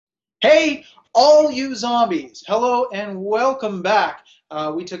Hey, all you zombies! Hello and welcome back.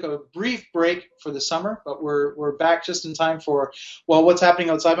 We took a brief break for the summer, but we're back just in time for what's happening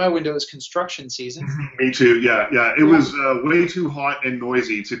outside my window is construction season. Me too. Yeah, yeah. It Yeah. was way too hot and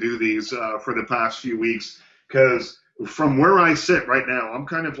noisy to do these for the past few weeks because from where I sit right now, I'm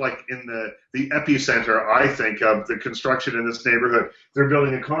kind of like in the epicenter, I think, of the construction in this neighborhood. They're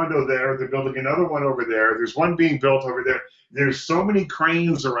building a condo there. They're building another one over there. There's one being built over there. There's so many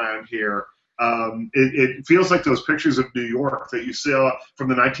cranes around here. It feels like those pictures of New York that you saw from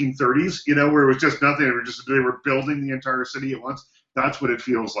the 1930s, where it was just nothing. They were building the entire city at once. That's what it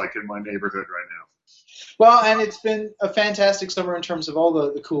feels like in my neighborhood right now. Well, and it's been a fantastic summer in terms of all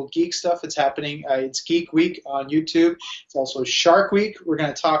the cool geek stuff that's happening. It's Geek Week on YouTube. It's also Shark Week. We're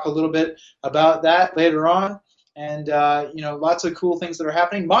going to talk a little bit about that later on, and lots of cool things that are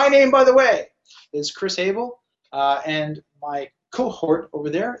happening. My name, by the way, is Chris Abel, and my cohort over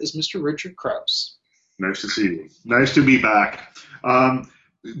there is Mr. Richard Krause. Nice to see you. Nice to be back.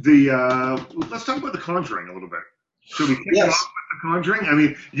 The Let's talk about The Conjuring a little bit. Should we kick it off Yes, with The Conjuring? I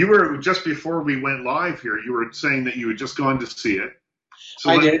mean, you were just before we went live here. You were saying that you had just gone to see it.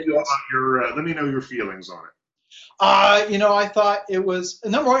 So I did. Yes. let me know your feelings on it. I thought it was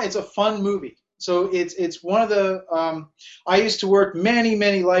number one. It's a fun movie. So it's one of the. I used to work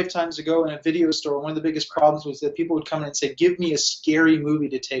many lifetimes ago in a video store. One of the biggest problems was that people would come in and say, "Give me a scary movie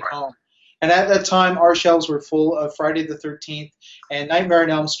to take home." And at that time, our shelves were full of Friday the 13th and Nightmare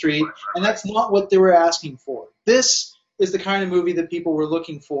on Elm Street, and that's not what they were asking for. This is the kind of movie that people were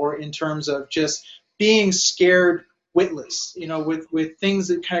looking for in terms of just being scared witless, with things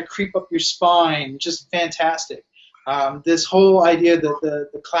that kind of creep up your spine, just fantastic. This whole idea that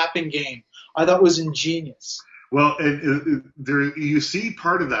the clapping game, I thought was ingenious. Well, there you see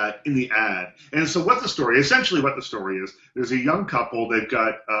part of that in the ad, and so essentially what the story is, there's a young couple. They've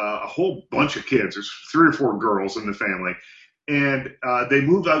got a whole bunch of kids. There's three or four girls in the family, and they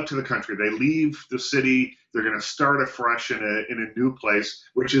move out to the country. They leave the city. They're going to start afresh in a new place,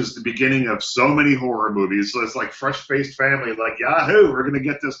 which is the beginning of so many horror movies. So it's like fresh-faced family, like Yahoo! We're going to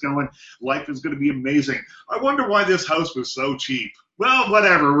get this going. Life is going to be amazing. I wonder why this house was so cheap. Well,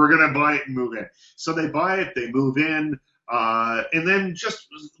 whatever. We're going to buy it and move in. So they buy it. They move in. And then just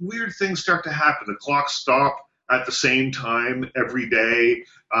weird things start to happen. The clocks stop at the same time every day.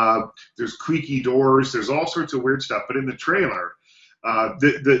 There's creaky doors. There's all sorts of weird stuff. But in the trailer,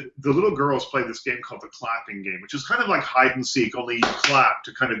 the little girls play this game called the clapping game, which is kind of like hide and seek, only you clap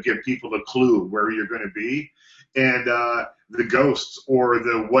to kind of give people a clue where you're going to be. And the ghosts or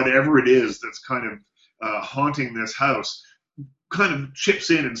the whatever it is that's kind of haunting this house kind of chips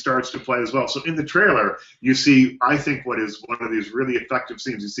in and starts to play as well. So in the trailer, you see, I think, what is one of these really effective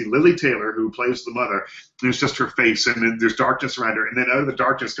scenes. You see Lily Taylor, who plays the mother, and it's just her face, and then there's darkness around her, and then out of the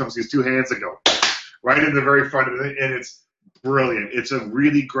darkness comes these two hands that go right in the very front of it, and it's brilliant. It's a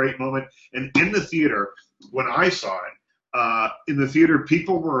really great moment. And in the theater, when I saw it, in the theater,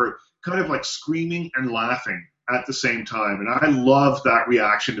 people were kind of like screaming and laughing at the same time. And I love that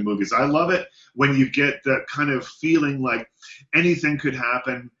reaction to movies. I love it when you get that kind of feeling like anything could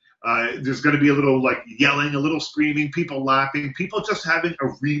happen. There's going to be a little like yelling, a little screaming, people laughing, people just having a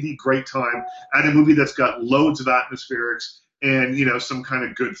really great time at a movie that's got loads of atmospherics and, some kind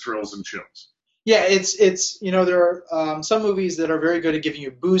of good thrills and chills. Yeah, it's there are some movies that are very good at giving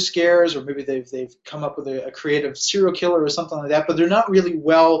you boo scares, or maybe they've come up with a creative serial killer or something like that, but they're not really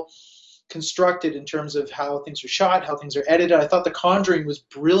well constructed in terms of how things are shot, how things are edited. I thought The Conjuring was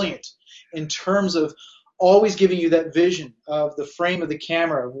brilliant in terms of always giving you that vision of the frame of the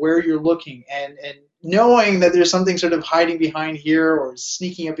camera, where you're looking, and knowing that there's something sort of hiding behind here or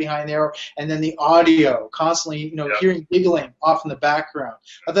sneaking up behind there, and then the audio constantly, Yeah. hearing giggling off in the background.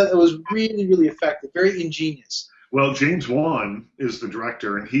 I thought that was really effective, very ingenious. Well, James Wan is the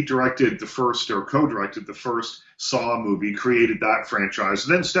director, and he directed the first, or co-directed the first Saw movie, created that franchise,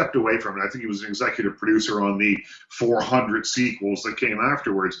 and then stepped away from it. I think he was an executive producer on the 400 sequels that came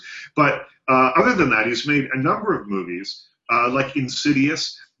afterwards. But other than that, he's made a number of movies, like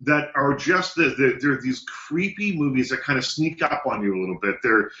Insidious, that are just they're these creepy movies that kind of sneak up on you a little bit.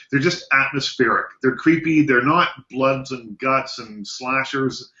 They're just atmospheric. They're creepy. They're not bloods and guts and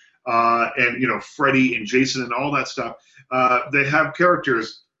slashers and Freddy and Jason and all that stuff. They have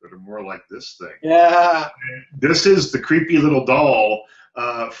characters that are more like this thing. Yeah. This is the creepy little doll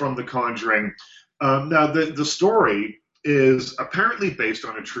from The Conjuring. Now the story is apparently based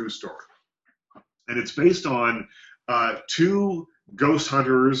on a true story, and it's based on two ghost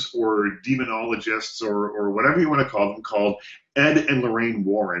hunters or demonologists or whatever you want to call them, called Ed and Lorraine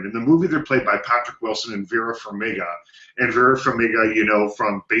Warren. In the movie, they're played by Patrick Wilson and Vera Farmiga. And Vera Farmiga, you know,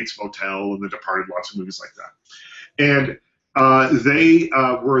 from Bates Motel and The Departed, lots of movies like that. And they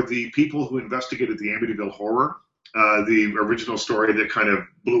were the people who investigated the Amityville Horror, the original story that kind of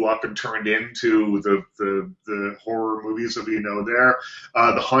blew up and turned into the horror movies that we know there.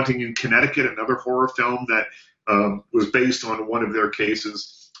 The Haunting in Connecticut, another horror film that was based on one of their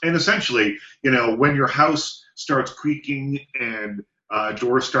cases. And essentially, you know, when your house starts creaking and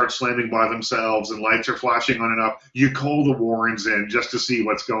doors start slamming by themselves and lights are flashing on and up, you call the Warrens in just to see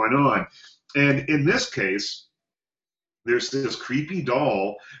what's going on. And in this case, there's this creepy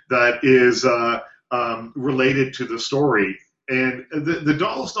doll that is related to the story. And the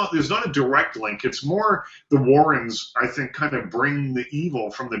doll is not, there's not a direct link. It's more the Warrens, I think, kind of bring the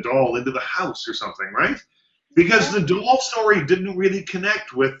evil from the doll into the house or something, right? Because the doll story didn't really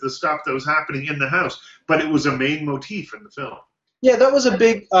connect with the stuff that was happening in the house, but it was a main motif in the film. Yeah, that was a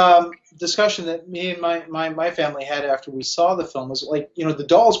big discussion that me and my family had after we saw the film. Was like, you know, the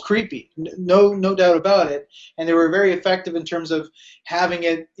doll's creepy, no doubt about it, and they were very effective in terms of having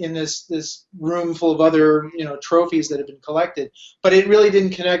it in this room full of other, you know, trophies that had been collected. But it really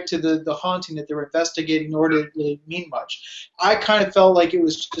didn't connect to the haunting that they were investigating, nor did it really mean much. I kind of felt like it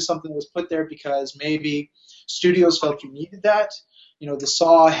was just something that was put there because maybe studios felt you needed that. You know, the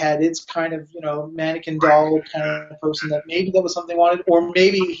Saw had its kind of, you know, mannequin doll kind of person that maybe that was something they wanted, or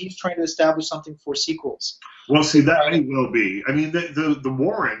maybe he's trying to establish something for sequels. Well, see, that may well be. I mean, the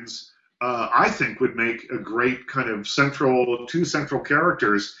Warrens, I think, would make a great kind of two central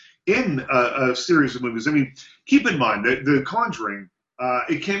characters in a series of movies. I mean, keep in mind that The Conjuring,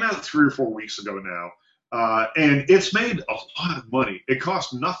 it came out 3 or 4 weeks ago now, and it's made a lot of money. It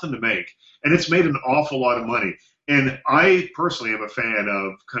cost nothing to make, and it's made an awful lot of money. And I personally am a fan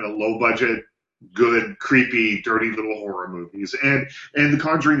of kind of low budget, good, creepy, dirty little horror movies. And The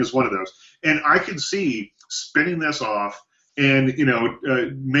Conjuring is one of those. And I can see spinning this off and, you know,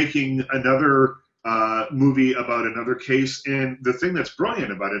 making another movie about another case. And the thing that's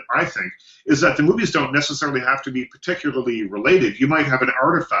brilliant about it, I think, is that the movies don't necessarily have to be particularly related. You might have an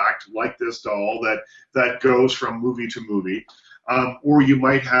artifact like this doll that goes from movie to movie. Or you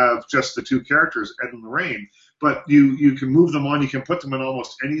might have just the two characters, Ed and Lorraine. But you can move them on. You can put them in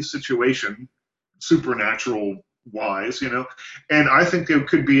almost any situation, supernatural wise, you know. And I think it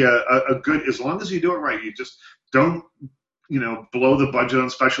could be a good, as long as you do it right. You just don't, you know, blow the budget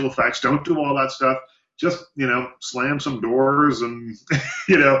on special effects. Don't do all that stuff. Just, you know, slam some doors and,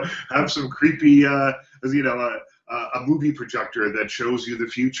 you know, have some creepy, you know, a movie projector that shows you the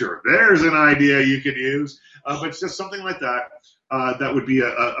future. There's an idea you could use. But it's just something like that. That would be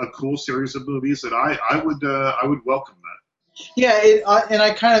a cool series of movies that I would welcome that. Yeah, and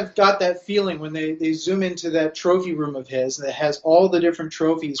I kind of got that feeling when they zoom into that trophy room of his that has all the different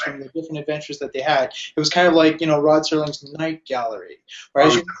trophies from the different adventures that they had. It was kind of like, you know, Rod Serling's Night Gallery. Right? I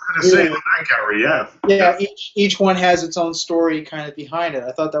was going to say the Night Gallery, yeah. Yeah, each one has its own story kind of behind it.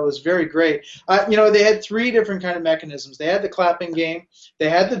 I thought that was very great. You know, they had 3 different kind of mechanisms. They had the clapping game, they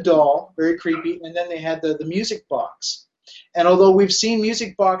had the doll, very creepy, and then they had the music box. And although we've seen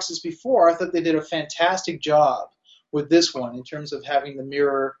music boxes before, I thought they did a fantastic job with this one in terms of having the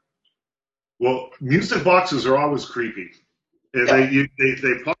mirror. Well, music boxes are always creepy. Yeah.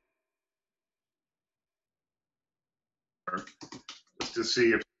 They pop just to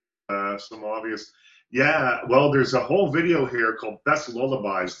see if some obvious. Yeah, well, there's a whole video here called Best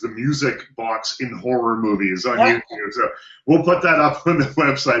Lullabies, the music box in horror movies on YouTube. So we'll put that up on the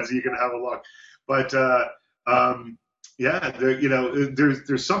website so you can have a look. But yeah, you know,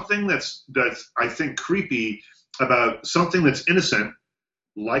 there's something that's I think creepy about something that's innocent,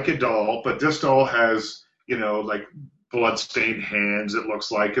 like a doll, but this doll has, you know, like blood-stained hands, it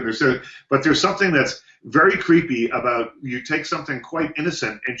looks like, and there's something that's very creepy about you take something quite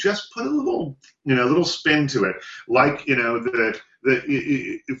innocent and just put a little, you know, little spin to it, like, you know,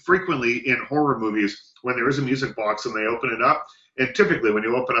 frequently in horror movies when there is a music box and they open it up. And typically, when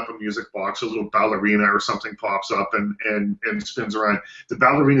you open up a music box, a little ballerina or something pops up and spins around. The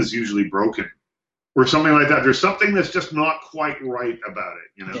ballerina is usually broken or something like that. There's something that's just not quite right about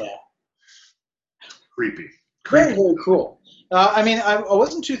it, you know? Yeah. Creepy. Very, very cool. I mean, I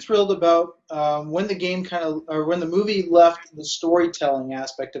wasn't too thrilled about when the game when the movie left the storytelling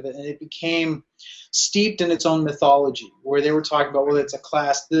aspect of it and it became steeped in its own mythology, where they were talking about, well, it's a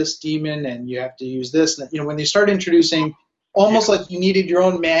class this demon and you have to use this. And, you know, when they started introducing almost like you needed your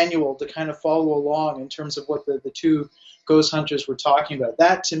own manual to kind of follow along in terms of what the two ghost hunters were talking about.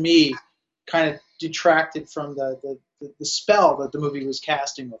 That, to me, kind of detracted from the spell that the movie was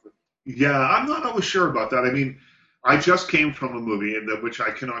casting over. Yeah, I'm not always sure about that. I mean, I just came from a movie which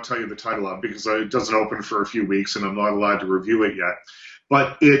I cannot tell you the title of because it doesn't open for a few weeks and I'm not allowed to review it yet.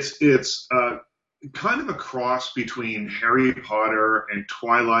 But it's kind of a cross between Harry Potter and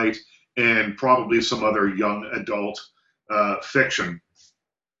Twilight and probably some other young adult fiction.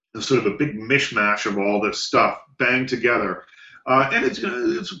 It's sort of a big mishmash of all this stuff banged together, and it's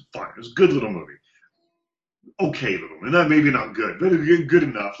fun. It's a good little movie. Okay little, and not maybe not good, but a good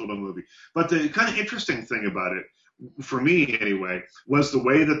enough little movie. But the kind of interesting thing about it, for me anyway, was the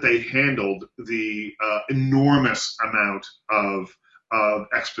way that they handled the enormous amount of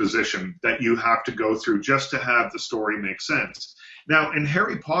exposition that you have to go through just to have the story make sense. Now, in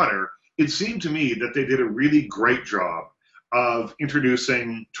Harry Potter, it seemed to me that they did a really great job of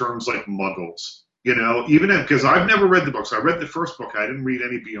introducing terms like muggles. You know, even because I've never read the books. I read the first book. I didn't read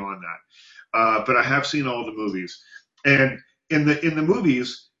any beyond that. But I have seen all the movies, and in the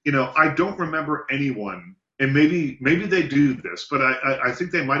movies, you know, I don't remember anyone, and maybe they do this, but I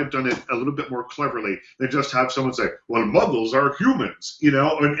think they might have done it a little bit more cleverly than just have someone say, "Well, Muggles are humans," you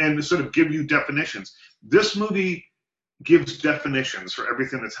know, and sort of give you definitions. This movie gives definitions for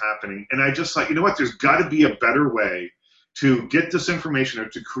everything that's happening, and I just thought, you know what, there's got to be a better way to get this information or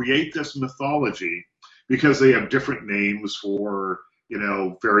to create this mythology because they have different names for, you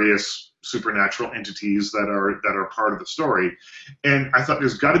know, various supernatural entities that are part of the story. And I thought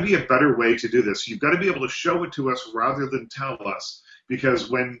there's got to be a better way to do this. You've got to be able to show it to us rather than tell us, because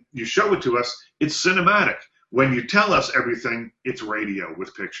when you show it to us, it's cinematic. When you tell us everything, it's radio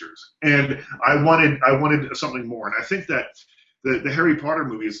with pictures. And I wanted something more. And I think that the Harry Potter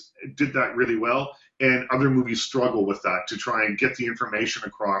movies did that really well, and other movies struggle with that to try and get the information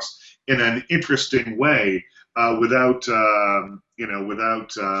across in an interesting way without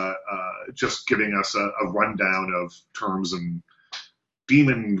just giving us a rundown of terms and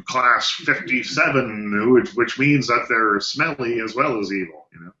demon class 57, which means that they're smelly as well as evil.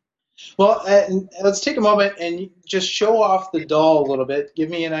 You know. Well, let's take a moment and just show off the doll a little bit.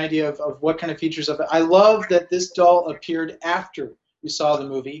 Give me an idea of what kind of features of it. I love that this doll appeared after we saw the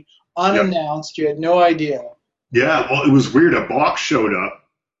movie, unannounced. Yep. You had no idea. Yeah, well, it was weird. A box showed up,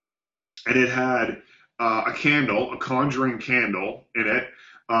 and it had a candle, a conjuring candle in it,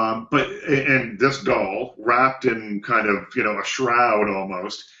 and this doll wrapped in kind of, you know, a shroud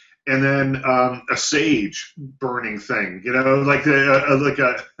almost, and then a sage burning thing, you know, like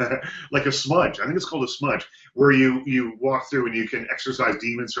like a smudge. I think it's called a smudge, where you walk through and you can exorcise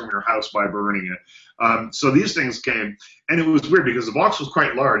demons from your house by burning it. So these things came, and it was weird because the box was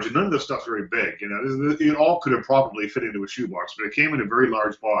quite large, and none of this stuff's very big. You know, it all could have probably fit into a shoebox, but it came in a very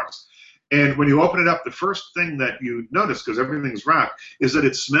large box. And when you open it up, the first thing that you notice, because everything's wrapped, is that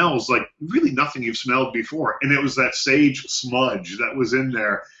it smells like really nothing you've smelled before. And it was that sage smudge that was in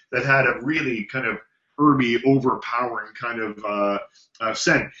there that had a really kind of herby, overpowering kind of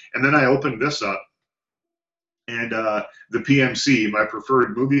scent. And then I opened this up, and the PMC, my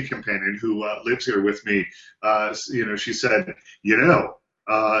preferred movie companion, who lives here with me, you know, she said, you know,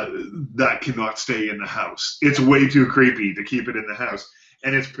 that cannot stay in the house. It's way too creepy to keep it in the house.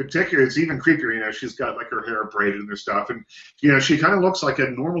 And it's even creepier, you know, she's got like her hair braided and her stuff. And, you know, she kind of looks like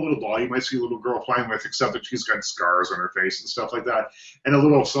a normal little doll you might see a little girl playing with, except that she's got scars on her face and stuff like that. And a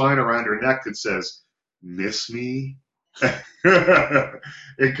little sign around her neck that says, "Miss me?"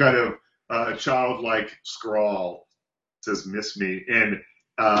 In kind of childlike scrawl. It says, "Miss me." And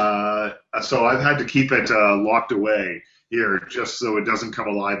so I've had to keep it locked away here just so it doesn't come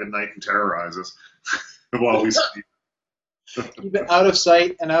alive at night and terrorize us while we sleep. Keep it out of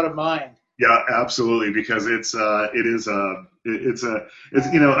sight and out of mind. Yeah, absolutely, because it's you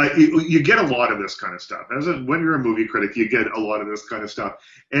know, you get a lot of this kind of stuff. When you're a movie critic, you get a lot of this kind of stuff,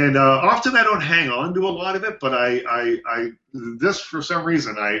 and often I don't hang on to a lot of it, but this for some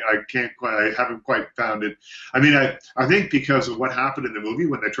reason I haven't quite found it. I mean, I think because of what happened in the movie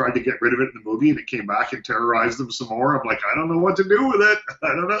when they tried to get rid of it in the movie and it came back and terrorized them some more. I'm like, I don't know what to do with it. I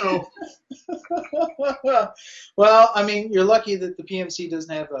don't know. Well, I mean, you're lucky that the PMC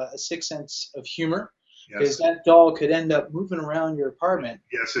doesn't have a sixth sense of humor. Because that doll could end up moving around your apartment.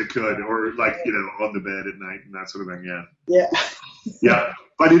 Yes, it could. Or, like, you know, on the bed at night and that sort of thing, yeah. Yeah. Yeah.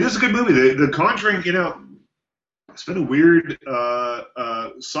 But it is a good movie. The Conjuring, you know, it's been a weird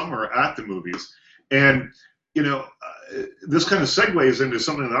summer at the movies. And, you know, this kind of segues into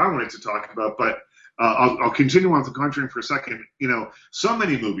something that I wanted to talk about, but I'll continue on with The Conjuring for a second. You know, so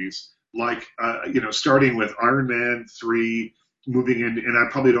many movies, like, you know, starting with Iron Man 3, moving in, and I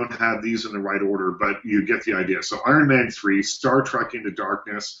probably don't have these in the right order, but you get the idea. So Iron Man 3, Star Trek Into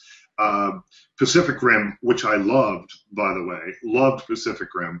Darkness, Pacific Rim, which I loved, by the way, loved Pacific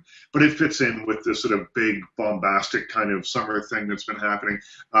Rim, but it fits in with this sort of big, bombastic kind of summer thing that's been happening.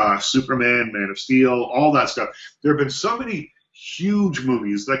 Superman, Man of Steel, all that stuff. There have been so many huge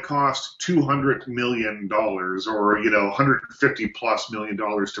movies that cost $200 million or 150+ million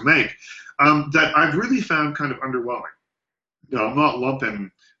to make that I've really found kind of underwhelming. I'm not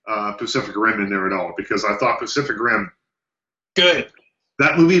lumping Pacific Rim in there at all because I thought Pacific Rim, Good.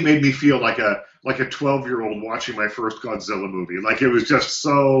 that movie made me feel like a 12-year-old watching my first Godzilla movie. Like it was just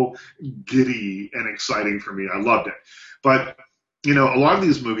so giddy and exciting for me. I loved it. But a lot of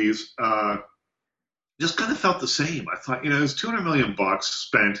these movies just kind of felt the same. I thought, it was $200 million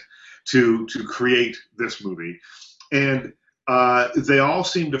spent to create this movie, and they all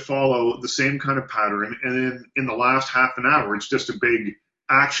seem to follow the same kind of pattern. And then in the last half an hour, it's just a big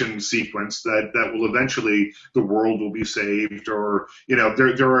action sequence that will eventually the world will be saved, or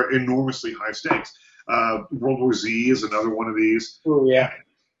there are enormously high stakes. World War Z is another one of these. Oh yeah.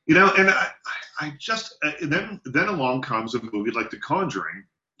 And I just then along comes a movie like The Conjuring,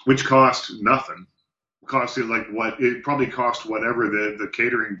 which cost nothing. Costed like what it probably cost whatever the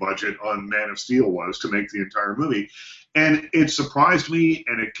catering budget on Man of Steel was to make the entire movie, and it surprised me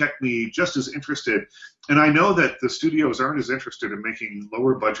and it kept me just as interested. And I know that the studios aren't as interested in making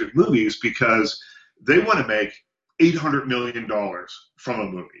lower budget movies because they want to make $800 million from a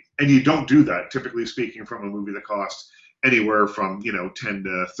movie, and you don't do that typically speaking from a movie that costs anywhere from 10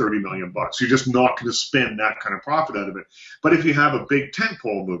 to 30 million bucks. You're just not going to spend that kind of profit out of it. But if you have a big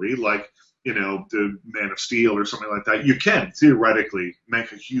tentpole movie like the Man of Steel or something like that, you can theoretically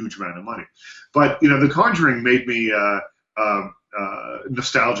make a huge amount of money. But, The Conjuring made me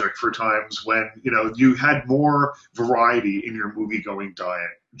nostalgic for times when, you had more variety in your movie-going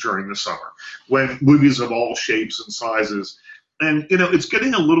diet during the summer, when movies of all shapes and sizes, and, it's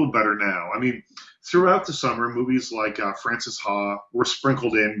getting a little better now. I mean, throughout the summer, movies like Frances Ha were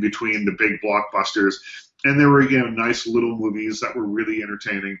sprinkled in between the big blockbusters. And there were, nice little movies that were really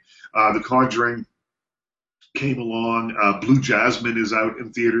entertaining. The Conjuring came along. Blue Jasmine is out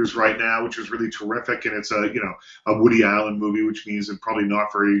in theaters right now, which is really terrific. And it's a Woody Allen movie, which means it's probably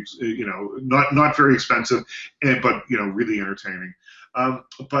not very, not very expensive, but really entertaining.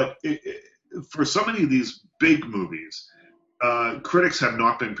 But for so many of these big movies, critics have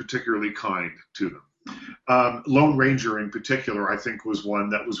not been particularly kind to them. Lone Ranger in particular, I think, was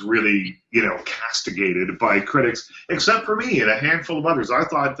one that was really, castigated by critics, except for me and a handful of others. I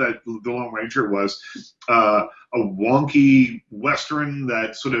thought that The Lone Ranger was a wonky Western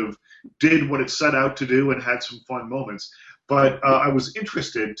that sort of did what it set out to do and had some fun moments. But I was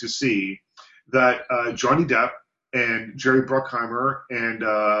interested to see that Johnny Depp and Jerry Bruckheimer and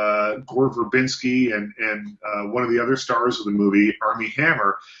Gore Verbinski and one of the other stars of the movie, Armie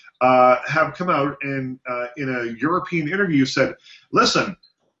Hammer, have come out and in a European interview said, listen,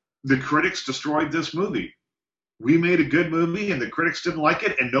 the critics destroyed this movie. We made a good movie and the critics didn't like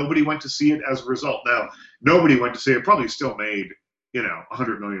it and nobody went to see it as a result. Now, nobody went to see it, probably still made,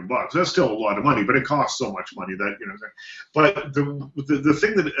 $100 million. That's still a lot of money, but it costs so much money that, but the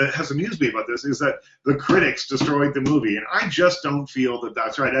thing that has amused me about this is that the critics destroyed the movie. And I just don't feel that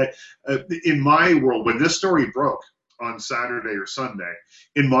that's right. In my world, when this story broke on Saturday or Sunday,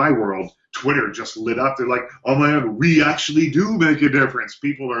 in my world, Twitter just lit up. They're like, oh my God, we actually do make a difference.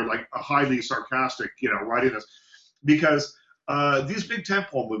 People are like highly sarcastic, writing this. Because these big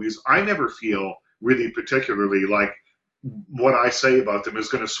tentpole movies, I never feel really particularly like what I say about them is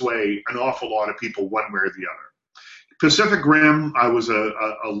going to sway an awful lot of people one way or the other. Pacific Rim,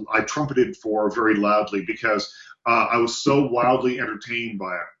 I trumpeted for very loudly because I was so wildly entertained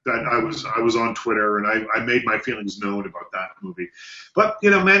by it that I was on Twitter and I made my feelings known about that movie. But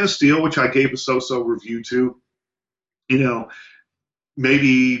Man of Steel, which I gave a so-so review to,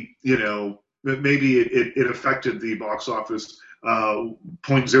 maybe it affected the box office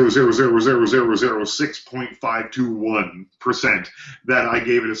 0.0000006.521% that I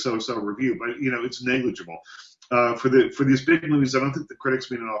gave it a so-so review, but it's negligible. For these big movies, I don't think the critics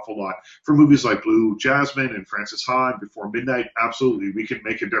mean an awful lot. For movies like Blue Jasmine and Frances Ha and Before Midnight, absolutely, we can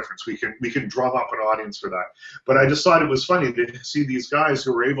make a difference. We can drum up an audience for that. But I just thought it was funny to see these guys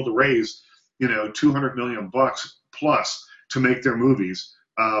who were able to raise, $200 million plus to make their movies,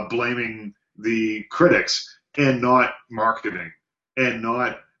 blaming the critics and not marketing and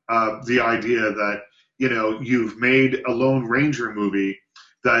not the idea that you've made a Lone Ranger movie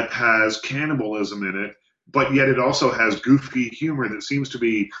that has cannibalism in it, but yet it also has goofy humor that seems to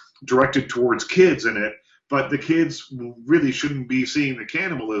be directed towards kids in it, but the kids really shouldn't be seeing the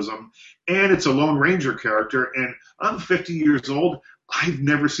cannibalism, and it's a Lone Ranger character, and I'm 50 years old. I've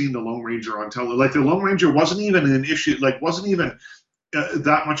never seen the Lone Ranger on television. Like the Lone Ranger wasn't even an issue. Like wasn't even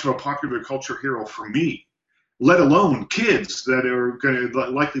that much of a popular culture hero for me, let alone kids that are going to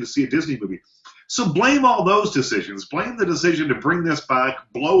likely to see a Disney movie. So blame all those decisions. Blame the decision to bring this back,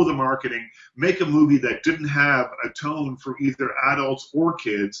 blow the marketing, make a movie that didn't have a tone for either adults or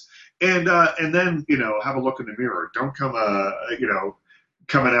kids, and then have a look in the mirror. Don't come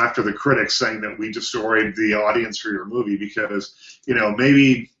coming after the critics saying that we destroyed the audience for your movie because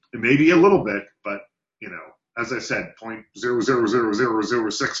maybe a little bit, but as I said,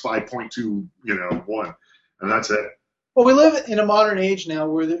 0.0000065.2 and that's it. Well, we live in a modern age now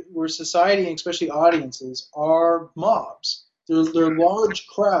where society, and especially audiences, are mobs. They're large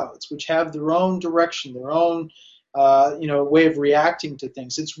crowds which have their own direction, their own way of reacting to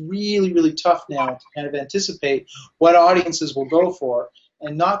things. It's really, really tough now to kind of anticipate what audiences will go for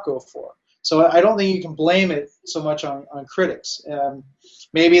and not go for. So I don't think you can blame it so much on critics.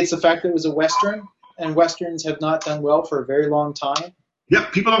 Maybe it's the fact that it was a Western, and Westerns have not done well for a very long time. Yeah,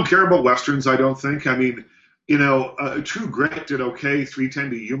 people don't care about Westerns, I don't think. I mean, True Grit did okay, 310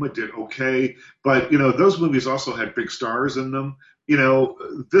 to Yuma did okay, but, those movies also had big stars in them.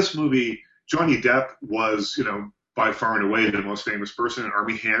 This movie, Johnny Depp was, by far and away the most famous person, and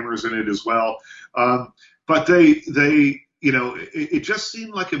Armie Hammer's in it as well. But it just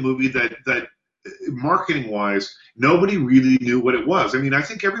seemed like a movie that marketing-wise, nobody really knew what it was. I mean, I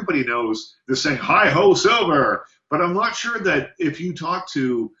think everybody knows the saying, "Hi ho, Silver," but I'm not sure that if you talk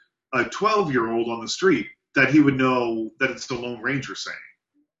to a 12-year-old on the street, that he would know that it's the Lone Ranger saying,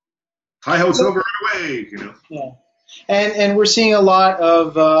 "Hi ho, Silver, right away," Yeah, and we're seeing a lot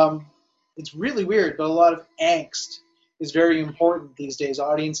of it's really weird, but a lot of angst is very important these days.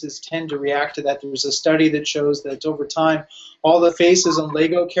 Audiences tend to react to that. There's a study that shows that over time, all the faces on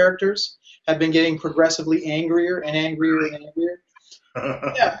Lego characters have been getting progressively angrier and angrier and angrier.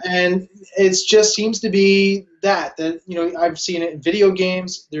 Yeah, and it just seems to be that I've seen it in video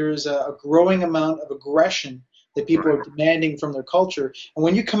games. There's a growing amount of aggression that people are demanding from their culture. And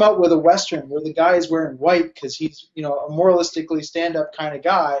when you come out with a Western where the guy is wearing white because he's a moralistically stand-up kind of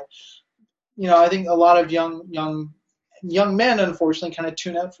guy, I think a lot of young men, unfortunately, kind of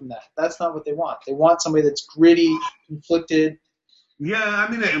tune out from that. That's not what they want. They want somebody that's gritty, conflicted. Yeah,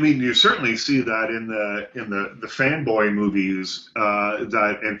 I mean, you certainly see that in the fanboy movies and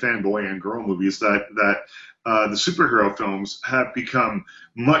fanboy and girl movies that the superhero films have become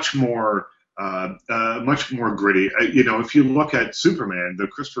much more gritty. If you look at Superman, the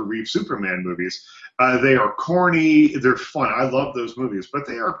Christopher Reeve Superman movies, they are corny. They're fun. I love those movies, but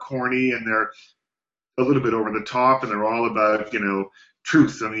they are corny and they're a little bit over the top, and they're all about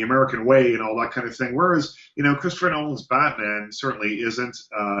truth and the American way and all that kind of thing. Whereas Christopher Nolan's Batman certainly isn't.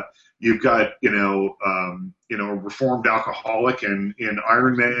 You've got a reformed alcoholic in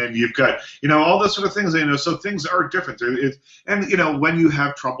Iron Man. You've got all those sort of things. So things are different. And when you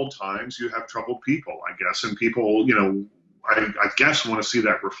have troubled times, you have troubled people, I guess, and people I guess want to see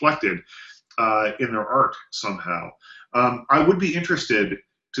that reflected in their art somehow. I would be interested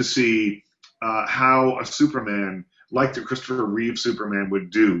to see how a Superman like the Christopher Reeve Superman would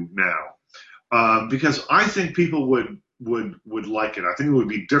do now, because I think people would like it. I think it would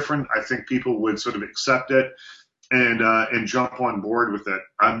be different. I think people would sort of accept it and jump on board with it.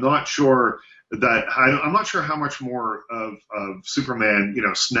 I'm not sure how much more of Superman,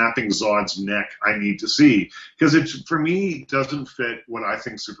 snapping Zod's neck I need to see, because it for me doesn't fit what I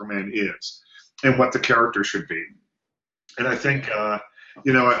think Superman is and what the character should be. And I think.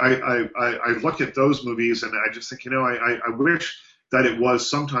 I look at those movies and I just think, I wish that it was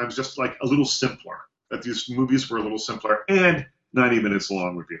sometimes just like a little simpler, that these movies were a little simpler, and 90 minutes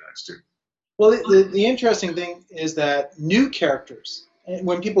long would be nice too. Well, the interesting thing is that new characters,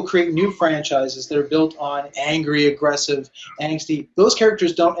 when people create new franchises that are built on angry, aggressive, angsty, those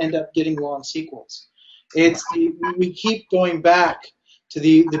characters don't end up getting long sequels. We keep going back to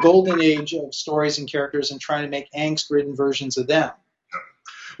the golden age of stories and characters and trying to make angst-ridden versions of them.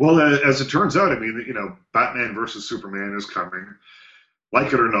 Well, as it turns out, I mean, Batman versus Superman is coming,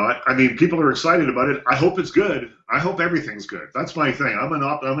 like it or not. I mean, people are excited about it. I hope it's good. I hope everything's good. That's my thing. I'm an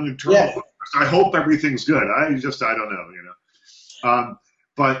internal. Yeah. I hope everything's good. I don't know,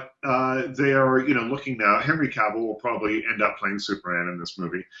 But they are, looking now. Henry Cavill will probably end up playing Superman in this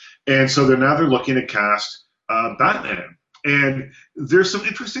movie, and so they're looking to cast Batman. And there's some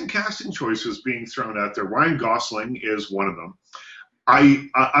interesting casting choices being thrown out there. Ryan Gosling is one of them.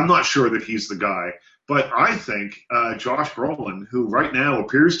 I'm not sure that he's the guy, but I think Josh Brolin, who right now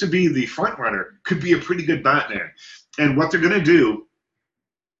appears to be the front runner, could be a pretty good Batman. And what they're going to do,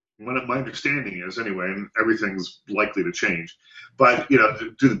 What my understanding is, anyway, and everything's likely to change. But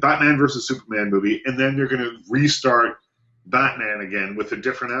do the Batman versus Superman movie, and then they're going to restart Batman again with a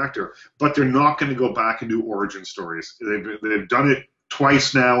different actor. But they're not going to go back and do origin stories. They've done it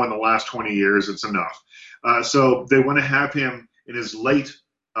twice now in the last 20 years. It's enough. So they want to have him in his late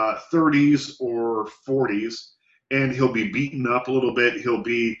 30s or 40s, and he'll be beaten up a little bit. It'll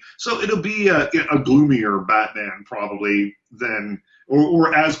be a gloomier Batman probably than,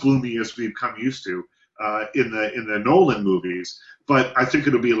 or as gloomy as we've come used to in the Nolan movies. But I think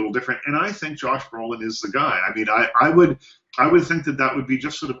it'll be a little different, and I think Josh Brolin is the guy. I mean, I would think that would be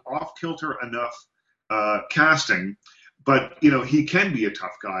just sort of off kilter enough casting. But he can be a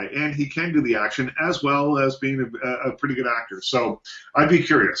tough guy, and he can do the action as well as being a pretty good actor. So I'd be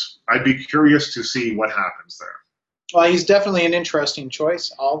curious. I'd be curious to see what happens there. Well, he's definitely an interesting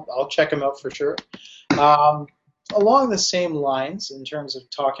choice. I'll check him out for sure. Along the same lines, in terms of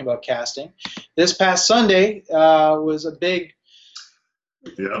talking about casting, this past Sunday was a big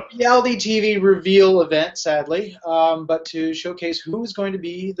reality TV reveal event, sadly, but to showcase who's going to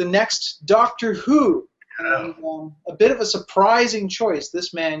be the next Doctor Who. And, a bit of a surprising choice.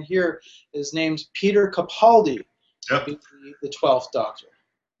 This man here is named Peter Capaldi to be the 12th Doctor.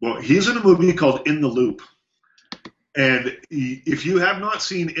 Well, he's in a movie called In the Loop. And if you have not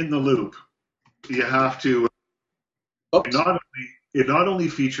seen In the Loop, you have to. It not only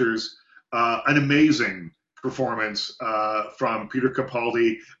features an amazing performance from Peter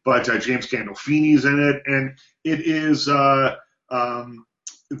Capaldi, but James Gandolfini's in it, and it is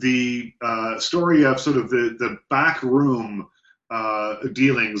the story of sort of the back room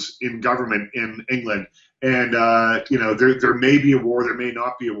dealings in government in England. And there may be a war, there may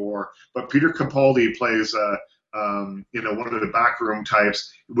not be a war, but Peter Capaldi plays one of the backroom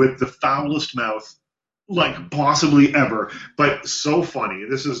types with the foulest mouth, like possibly ever, but so funny.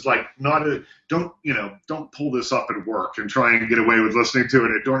 This is like don't pull this up at work and try and get away with listening to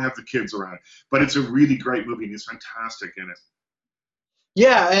it. Don't have the kids around. But it's a really great movie, and he's fantastic in it.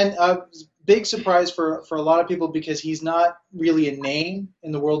 Yeah, and a big surprise for a lot of people because he's not really a name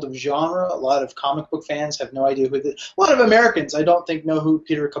in the world of genre. A lot of comic book fans have no idea who a lot of Americans, I don't think, know who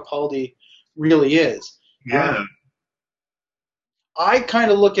Peter Capaldi really is. Yeah. I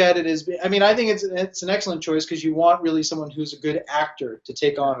kind of look at it as, I think it's an excellent choice because you want really someone who's a good actor to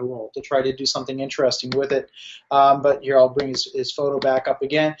take on a role, to try to do something interesting with it. But here, I'll bring his photo back up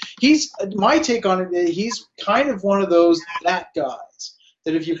again. My take on it, he's kind of one of that guys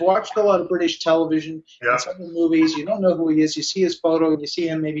that if you've watched a lot of British television and some of the movies, you don't know who he is. You see his photo and you see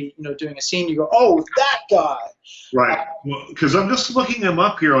him maybe doing a scene. You go, oh, that guy. Right. Well, because I'm just looking him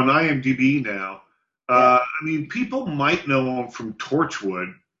up here on IMDb now. People might know him from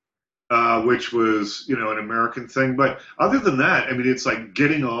Torchwood, which was, an American thing. But other than that, it's like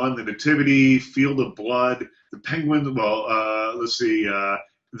Getting On, The Nativity, Field of Blood, The Penguin, let's see,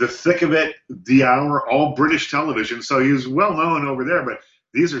 The Thick of It, The Hour, all British television. So he's well known over there, but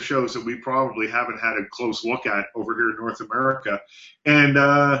these are shows that we probably haven't had a close look at over here in North America. And,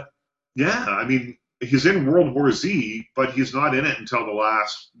 he's in World War Z, but he's not in it until the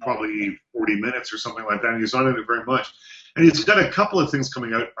last probably 40 minutes or something like that. And he's not in it very much. And he's got a couple of things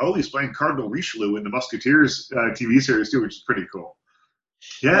coming out. Oh, he's playing Cardinal Richelieu in the Musketeers TV series too, which is pretty cool.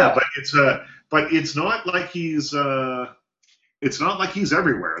 Yeah. But it's not like he's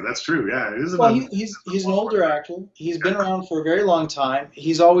everywhere. That's true. Yeah, it is. Well, he's an older actor. He's been around for a very long time.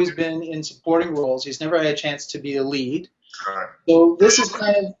 He's always been in supporting roles. He's never had a chance to be a lead. Right. So this is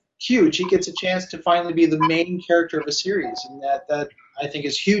kind of huge. He gets a chance to finally be the main character of a series, and that I think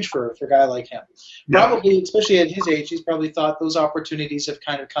is huge for a guy like him. Yeah. Probably, especially at his age, he's probably thought those opportunities have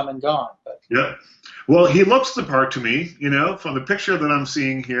kind of come and gone. But yeah, well, he looks the part to me. From the picture that I'm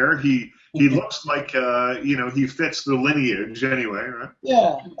seeing here, he looks like he fits the lineage anyway, right?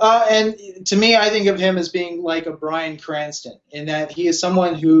 Yeah, and to me, I think of him as being like a Bryan Cranston in that he is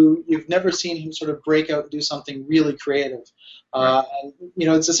someone who you've never seen him sort of break out and do something really creative. Right. And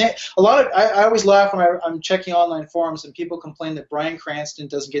it's the same. I always laugh when I'm checking online forums and people complain that Bryan Cranston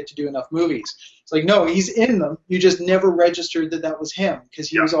doesn't get to do enough movies. It's like, no, he's in them. You just never registered that was him because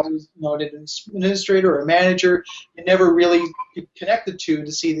he was always an administrator or a manager. You never really connected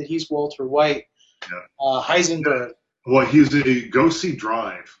to see that he's Walter White, Heisenberg. Well, go see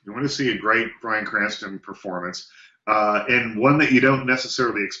Drive. You want to see a great Bryan Cranston performance. And one that you don't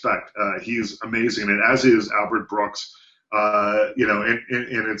necessarily expect. He's amazing, and as is Albert Brooks. And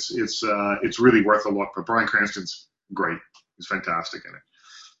it's really worth a look. But Bryan Cranston's great. He's fantastic in it.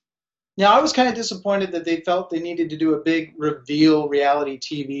 Now, I was kind of disappointed that they felt they needed to do a big reveal reality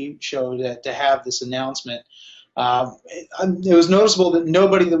TV show to have this announcement. It was noticeable that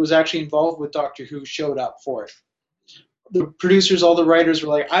nobody that was actually involved with Doctor Who showed up for it. The producers, all the writers were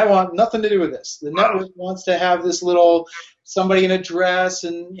like, I want nothing to do with this. The network wants to have this little somebody in a dress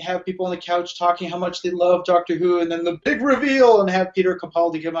and have people on the couch talking how much they love Doctor Who, and then the big reveal and have Peter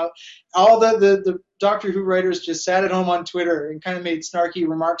Capaldi come out. All the Doctor Who writers just sat at home on Twitter and kind of made snarky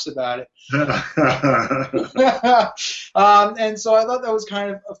remarks about it. And so I thought that was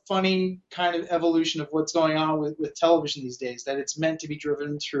kind of a funny kind of evolution of what's going on with television these days, that it's meant to be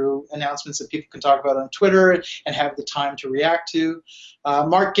driven through announcements that people can talk about on Twitter and have the time to react to.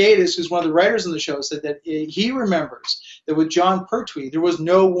 Mark Gatiss, who's one of the writers on the show, said that he remembers that with Jon Pertwee, there was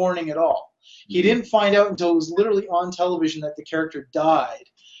no warning at all. He didn't find out until it was literally on television that the character died.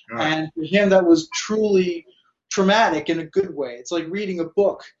 And for him, that was truly traumatic in a good way. It's like reading a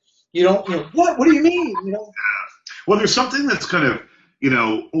book. You don't, what? What do you mean? Well, there's something that's kind of,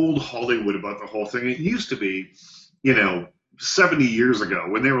 old Hollywood about the whole thing. It used to be, 70 years ago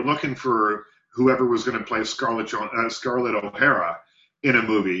when they were looking for whoever was going to play Scarlett O'Hara in a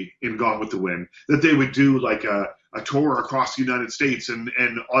movie in Gone with the Wind, that they would do like a tour across the United States and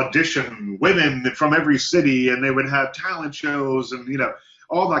audition women from every city, and they would have talent shows and,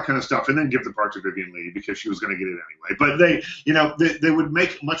 all that kind of stuff, and then give the part to Vivien Leigh because she was going to get it anyway. But they would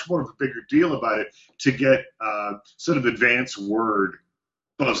make much more of a bigger deal about it to get sort of advanced word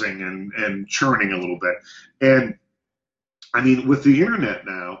buzzing and churning a little bit. And I mean, with the internet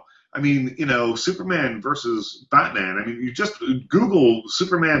now, Superman versus Batman. You just Google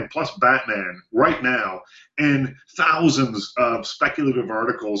Superman plus Batman right now, and thousands of speculative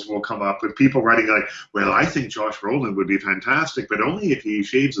articles will come up with people writing like, well, I think Josh Brolin would be fantastic, but only if he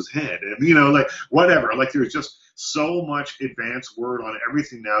shaves his head. And, whatever. Like, there's just so much advanced word on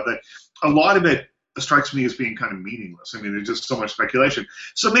everything now that a lot of it strikes me as being kind of meaningless. There's just so much speculation.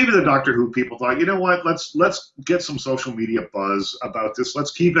 So maybe the Doctor Who people thought, you know what, let's get some social media buzz about this.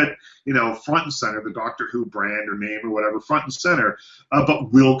 Let's keep it, front and center, the Doctor Who brand or name or whatever, front and center,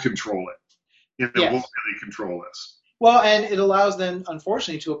 but we'll control it. Yes. We'll really control this. Well, and it allows them,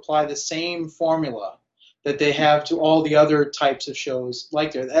 unfortunately, to apply the same formula that they have to all the other types of shows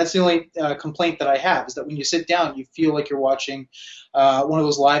like there. That's the only complaint that I have, is that when you sit down, you feel like you're watching one of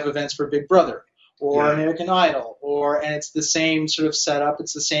those live events for Big Brother or American Idol, and it's the same sort of setup,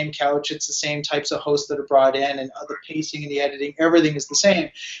 it's the same couch, it's the same types of hosts that are brought in, and the pacing and the editing, everything is the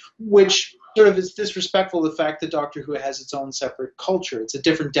same, which sort of is disrespectful of the fact that Doctor Who has its own separate culture. It's a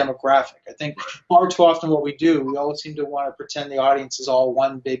different demographic. I think far too often what we do, we always seem to want to pretend the audience is all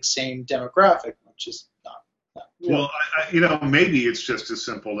one big same demographic, which is not. Well, maybe it's just as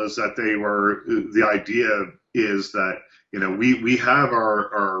simple as that the idea is that, we have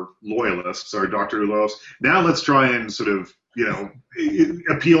our loyalists, our Doctor Who loyalists. Now let's try and sort of,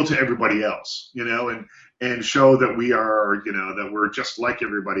 appeal to everybody else, and show that we are, that we're just like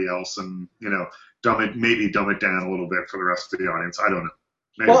everybody else, and, dumb it down a little bit for the rest of the audience. I don't know.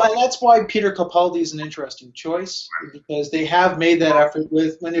 Maybe. Well, and that's why Peter Capaldi is an interesting choice, because they have made that effort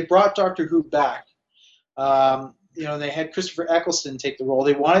when they brought Doctor Who back. They had Christopher Eccleston take the role.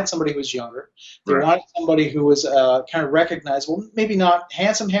 They wanted somebody who was younger. They wanted somebody who was kind of recognizable, maybe not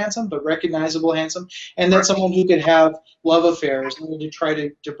handsome, but recognizable handsome, and then someone who could have love affairs and to try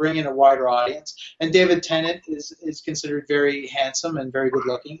to bring in a wider audience. And David Tennant is considered very handsome and very good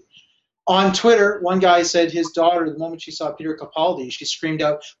looking. On Twitter, one guy said his daughter, the moment she saw Peter Capaldi, she screamed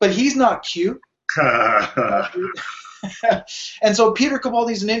out, "But he's not cute." And so Peter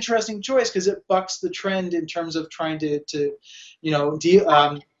Capaldi is an interesting choice because it bucks the trend in terms of trying to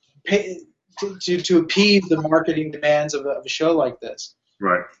appease the marketing demands of a show like this.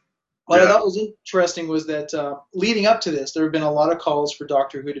 Right. What I thought was interesting was that leading up to this, there have been a lot of calls for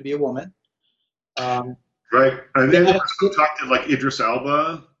Doctor Who to be a woman. Right. I think talked to like Idris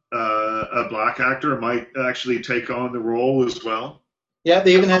Elba, a black actor, might actually take on the role as well. Yeah,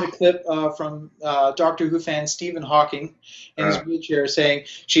 they even had a clip from Doctor Who fan Stephen Hawking in his wheelchair saying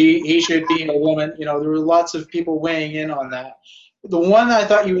he should be a woman. There were lots of people weighing in on that. The one I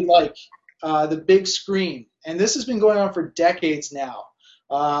thought you would like, the big screen, and this has been going on for decades now.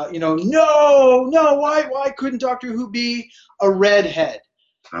 Why couldn't Doctor Who be a redhead?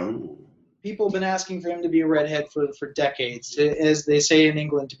 Oh. People have been asking for him to be a redhead for decades, as they say in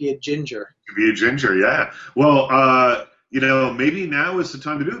England, to be a ginger. To be a ginger, yeah. Well, maybe now is the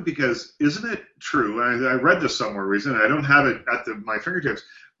time to do it, because isn't it true? I read this somewhere recently. I don't have it at my fingertips,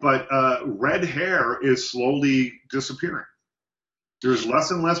 but red hair is slowly disappearing. There are less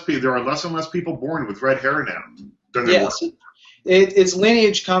and less people born with red hair now than there were. Its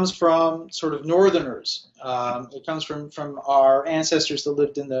lineage comes from sort of northerners. It comes from our ancestors that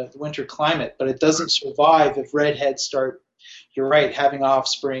lived in the winter climate, but it doesn't survive if redheads start. You're right, having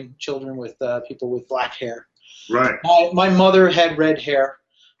offspring, children with people with black hair. Right. My mother had red hair.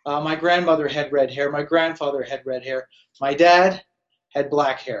 My grandmother had red hair. My grandfather had red hair. My dad had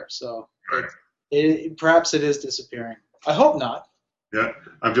black hair. So Right. perhaps it is disappearing. I hope not. Yeah.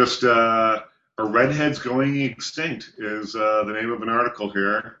 I'm just a redhead's going extinct is the name of an article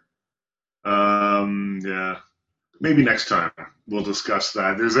here. Yeah. Maybe next time we'll discuss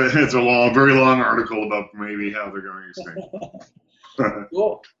that. It's a long, very long article about maybe how they're going extinct.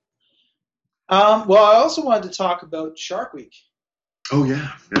 Cool. Well, I also wanted to talk about Shark Week. Oh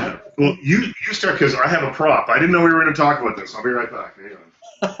yeah. Well, you start because I have a prop. I didn't know we were going to talk about this. I'll be right back. Hang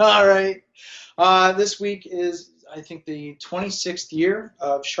on. All right. This week is, I think, the 26th year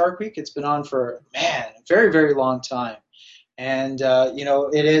of Shark Week. It's been on for, man, a very, very long time. And,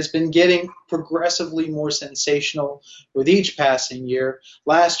 it has been getting progressively more sensational with each passing year.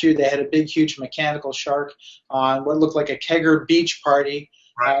 Last year, they had a big, huge mechanical shark on what looked like a kegger beach party.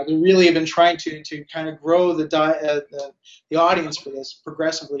 Right. They really have been trying to kind of grow the audience for this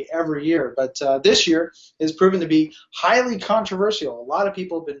progressively every year. But this year has proven to be highly controversial. A lot of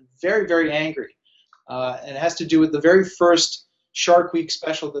people have been very, very angry. And it has to do with the very first Shark Week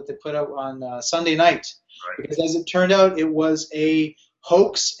special that they put out on Sunday night. Right. Because as it turned out, it was a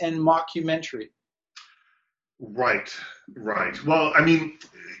hoax and mockumentary. Right. Well, I mean,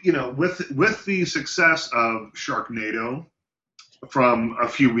 with the success of Sharknado from a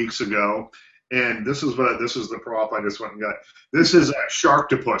few weeks ago, and this is the prop I just went and got. This is a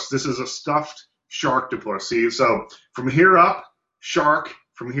Sharktopus. This is a stuffed Sharktopus. See, so from here up, shark.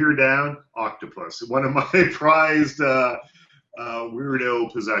 From here down, octopus. One of my prized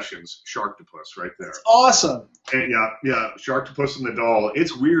weirdo possessions, Sharktopus, right there. It's awesome. And yeah, Sharktopus and the doll.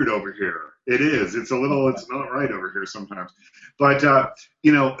 It's weird over here. It is. It's not right over here sometimes. But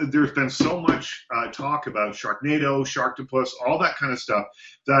there's been so much talk about Sharknado, Sharktopus, all that kind of stuff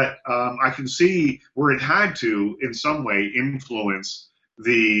that I can see where it had to, in some way, influence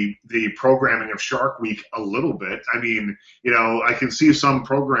the programming of Shark Week a little bit. I mean, I can see some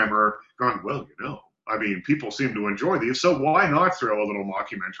programmer going, well, I mean, people seem to enjoy these, so why not throw a little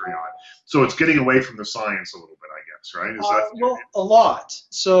mockumentary on? So it's getting away from the science a little bit, I guess, right? Well, a lot.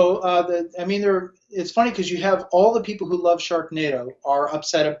 So, it's funny because you have all the people who love Sharknado are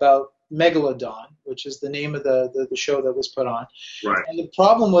upset about Megalodon, which is the name of the show that was put on. Right. And the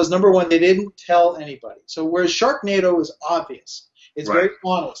problem was, number one, they didn't tell anybody. So whereas Sharknado is obvious, it's Right. very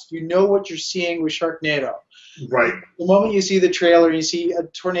honest. You know what you're seeing with Sharknado. Right. The moment you see the trailer and you see a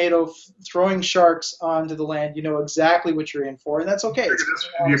tornado throwing sharks onto the land, you know exactly what you're in for, and that's okay.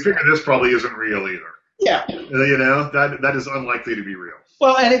 You figure this probably isn't real either. Yeah. That is unlikely to be real.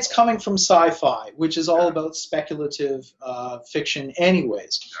 Well, and it's coming from sci-fi, which is all about speculative fiction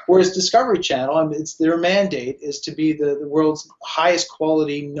anyways. Yeah. Whereas Discovery Channel, it's their mandate is to be the world's highest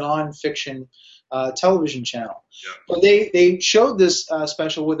quality non-fiction television channel. Yeah. But they showed this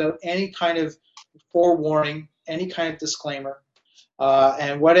special without any kind of forewarning, any kind of disclaimer.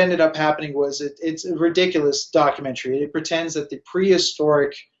 And what ended up happening was it's a ridiculous documentary. It pretends that the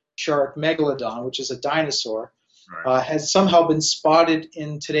prehistoric shark Megalodon, which is a dinosaur, Right. has somehow been spotted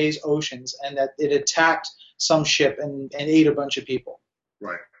in today's oceans and that it attacked some ship and ate a bunch of people.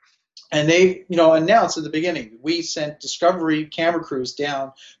 Right. And they, announced at the beginning, we sent Discovery camera crews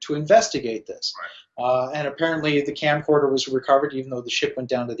down to investigate this. Right. And apparently the camcorder was recovered, even though the ship went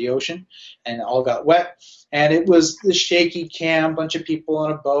down to the ocean and all got wet. And it was the shaky cam, bunch of people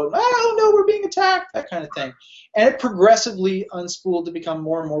on a boat. Oh, no, we're being attacked, that kind of thing. And it progressively unspooled to become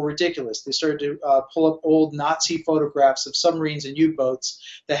more and more ridiculous. They started to pull up old Nazi photographs of submarines and U-boats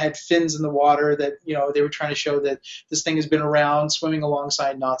that had fins in the water that, they were trying to show that this thing has been around swimming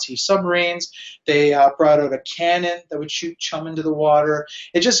alongside Nazi submarines. They brought out a cannon that would shoot chum into the water.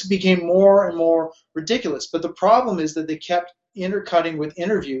 It just became more and more ridiculous. But the problem is that they kept intercutting with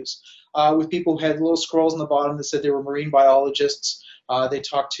interviews with people who had little scrolls on the bottom that said they were marine biologists. They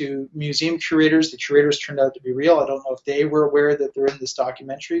talked to museum curators. The curators turned out to be real. I don't know if they were aware that they're in this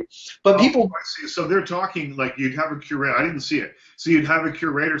documentary. But people... I see. So they're talking like you'd have a curator. I didn't see it. So you'd have a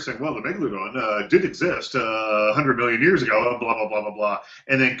curator saying, well, the Megalodon did exist 100 million years ago, blah, blah, blah, blah, blah.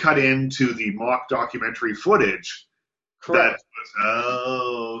 And then cut into the mock documentary footage. Correct.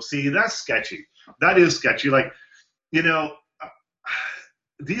 See, that's sketchy. That is sketchy. Like,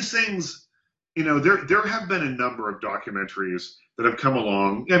 these things, there have been a number of documentaries that have come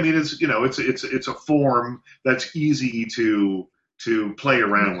along. I mean, it's a form that's easy to to play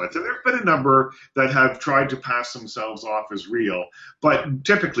around with. And there have been a number that have tried to pass themselves off as real, but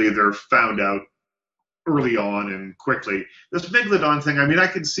typically they're found out early on and quickly. This Megalodon thing, I mean, I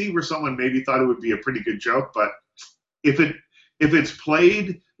can see where someone maybe thought it would be a pretty good joke, but if it's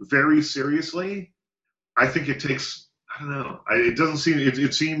played very seriously, I think it takes. I don't know. It doesn't seem.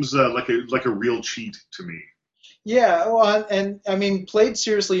 It seems like a real cheat to me. Yeah, well, and I mean, played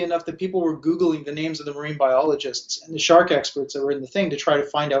seriously enough that people were Googling the names of the marine biologists and the shark experts that were in the thing to try to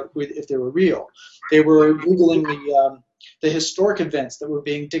find out if they were real. They were Googling the historic events that were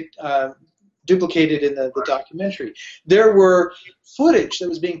being duplicated in the documentary. There were footage that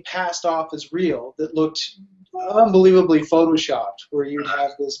was being passed off as real that looked unbelievably photoshopped, where you'd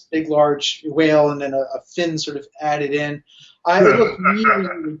have this big, large whale and then a fin sort of added in. It looked really,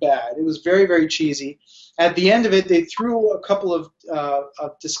 really bad. It was very, very cheesy. At the end of it, they threw a couple of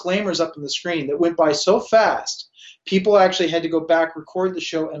disclaimers up on the screen that went by so fast, people actually had to go back, record the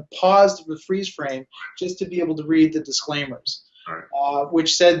show, and pause the freeze frame just to be able to read the disclaimers. Right.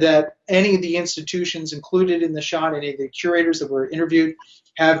 Which said that any of the institutions included in the shot, any of the curators that were interviewed,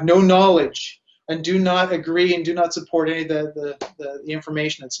 have no knowledge and do not agree and do not support any of the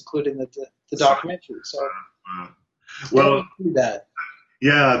information that's included in the documentary. So, well, do that.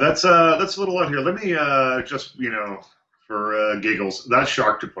 Yeah, that's a little out here. Let me just for giggles, that's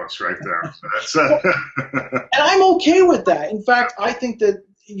Sharktopus right there. That's, and I'm okay with that. In fact, I think that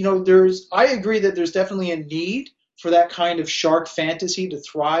I agree that there's definitely a need for that kind of shark fantasy to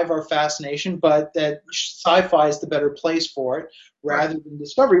thrive our fascination, but that sci-fi is the better place for it rather than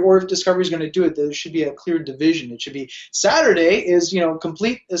Discovery. Or if Discovery is going to do it, there should be a clear division. It should be Saturday is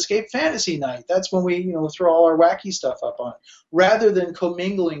complete escape fantasy night. That's when we throw all our wacky stuff up on it, rather than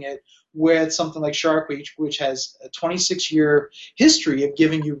commingling it with something like Shark Week, which has a 26-year history of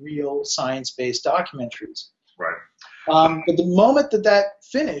giving you real science-based documentaries. Right. But the moment that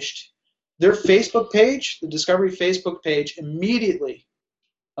finished, their Facebook page, the Discovery Facebook page, immediately.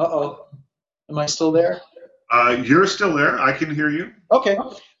 Am I still there? You're still there. I can hear you. Okay.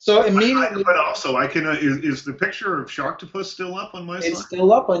 So immediately. But also, I can. Is the picture of Sharktopus still up on my side? It's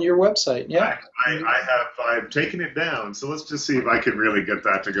still up on your website. Yeah. I've taken it down. So let's just see if I can really get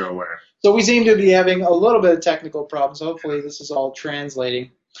that to go away. So we seem to be having a little bit of technical problems. Hopefully, this is all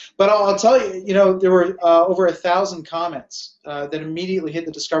translating. But I'll tell you, there were over 1,000 comments that immediately hit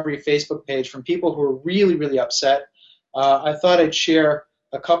the Discovery Facebook page from people who were really, really upset. I thought I'd share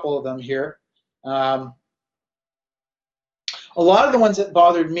a couple of them here. A lot of the ones that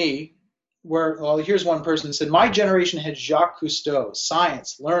bothered me were, well, here's one person that said, my generation had Jacques Cousteau,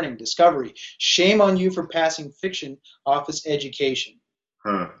 science, learning, discovery. Shame on you for passing fiction off as education.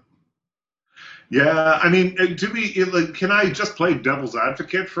 Huh. Yeah, I mean, can I just play devil's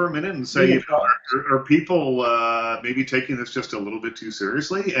advocate for a minute and say, are people maybe taking this just a little bit too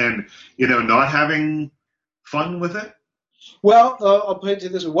seriously and, not having fun with it? Well, I'll put it to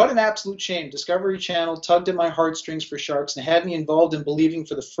this way. What an absolute shame. Discovery Channel tugged at my heartstrings for sharks and had me involved in believing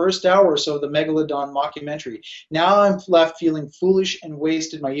for the first hour or so of the Megalodon mockumentary. Now I'm left feeling foolish and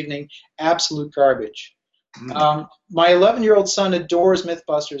wasted my evening. Absolute garbage. My 11-year-old son adores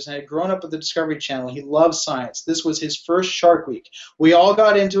Mythbusters and had grown up with the Discovery Channel. He loves science. This was his first Shark Week. We all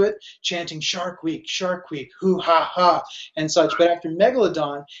got into it, chanting Shark Week, hoo ha ha, and such. But after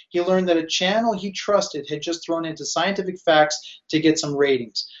Megalodon, he learned that a channel he trusted had just thrown into scientific facts to get some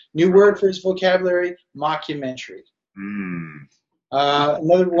ratings. New word for his vocabulary, mockumentary.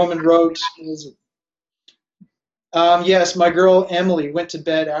 Another woman wrote, yes, my girl Emily went to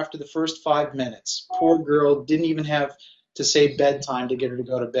bed after the first 5 minutes. Poor girl, didn't even have to say bedtime to get her to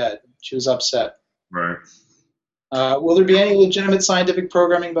go to bed. She was upset. Right. Will there be any legitimate scientific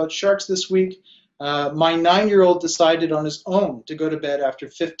programming about sharks this week? My 9-year-old decided on his own to go to bed after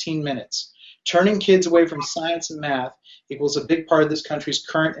 15 minutes. Turning kids away from science and math equals a big part of this country's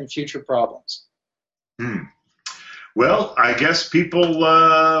current and future problems. Well, I guess people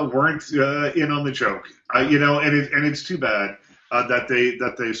weren't in on the joke, and it's too bad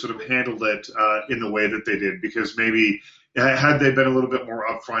that they sort of handled it in the way that they did, because maybe had they been a little bit more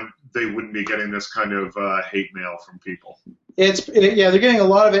upfront, they wouldn't be getting this kind of hate mail from people. They're getting a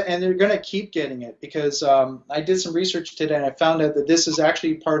lot of it, and they're going to keep getting it, because I did some research today, and I found out that this is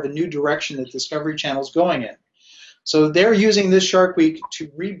actually part of a new direction that Discovery Channel is going in. So they're using this Shark Week to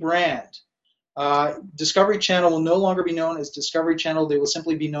rebrand. Discovery Channel will no longer be known as Discovery Channel. They will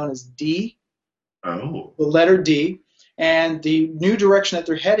simply be known as D, the letter D. And the new direction that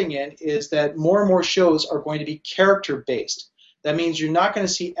they're heading in is that more and more shows are going to be character-based. That means you're not going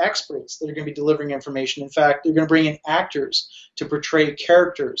to see experts that are going to be delivering information. In fact, they're going to bring in actors to portray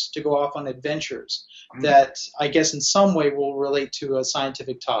characters to go off on adventures that I guess in some way will relate to a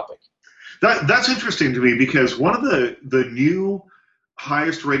scientific topic. That's interesting to me because one of the new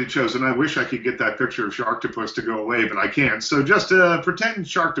highest rated shows, and I wish I could get that picture of Sharktopus to go away, but I can't. So just pretend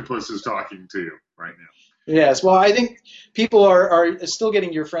Sharktopus is talking to you right now. Yes, well, I think people are still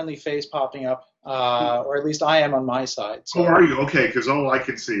getting your friendly face popping up, or at least I am on my side. So. Oh, are you? Okay, because all I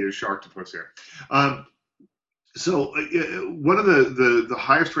can see is Sharktopus here. So one of the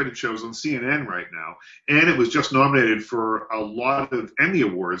highest rated shows on CNN right now, and it was just nominated for a lot of Emmy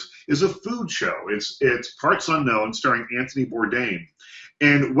Awards, is a food show. It's Parts Unknown starring Anthony Bourdain.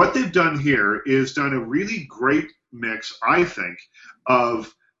 And what they've done here is done a really great mix, I think,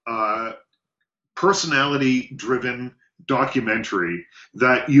 of personality-driven documentary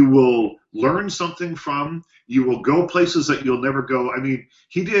that you will learn something from. You will go places that you'll never go. I mean,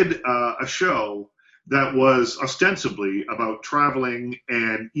 he did a show that was ostensibly about traveling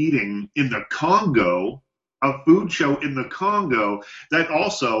and eating in the Congo, a food show in the Congo that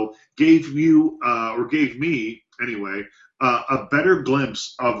also gave you, or gave me anyway, a better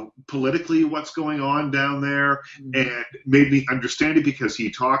glimpse of politically what's going on down there, and made me understand it because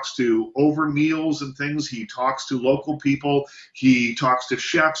he talks to over meals and things. He talks to local people. He talks to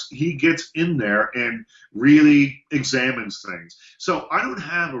chefs. He gets in there and really examines things. So I don't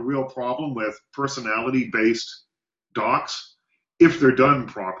have a real problem with personality-based docs if they're done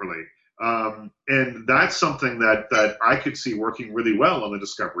properly. And that's something that I could see working really well on the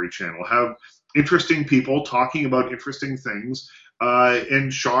Discovery Channel. Have interesting people talking about interesting things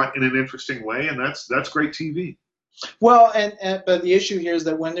and shot in an interesting way, and that's great TV. Well, but the issue here is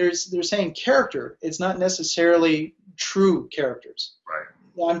that when they're saying character, it's not necessarily true characters.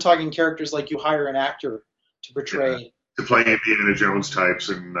 Right. I'm talking characters like you hire an actor to portray. Yeah. To play Indiana Jones types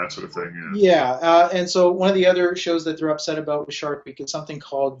and that sort of thing. Yeah, and so one of the other shows that they're upset about with Shark Week is something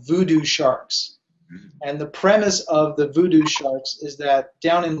called Voodoo Sharks. Mm-hmm. And the premise of the Voodoo Sharks is that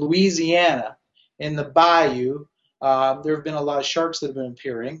down in Louisiana, in the bayou, there have been a lot of sharks that have been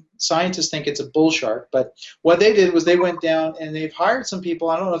appearing. Scientists think it's a bull shark, but what they did was they went down and they've hired some people,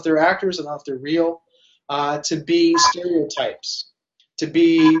 I don't know if they're actors, I don't know if they're real, to be stereotypes, to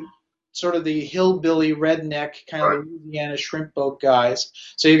be sort of the hillbilly, redneck, kind of Louisiana shrimp boat guys.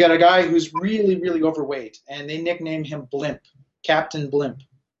 So you've got a guy who's really, really overweight, and they nickname him Blimp, Captain Blimp.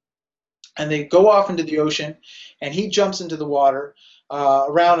 And they go off into the ocean, and he jumps into the water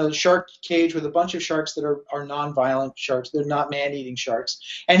around a shark cage with a bunch of sharks that are non-violent sharks. They're not man-eating sharks.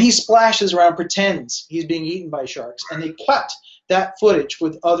 And he splashes around, pretends he's being eaten by sharks. And they cut that footage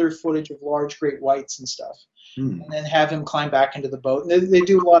with other footage of large great whites and stuff. And then have him climb back into the boat. And they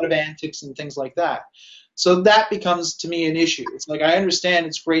do a lot of antics and things like that. So that becomes, to me, an issue. It's like, I understand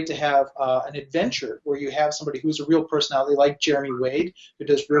it's great to have an adventure where you have somebody who's a real personality, like Jeremy Wade, who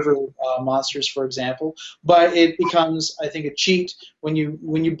does River Monsters, for example. But it becomes, I think, a cheat when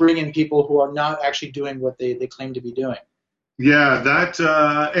you bring in people who are not actually doing what they claim to be doing. Yeah, that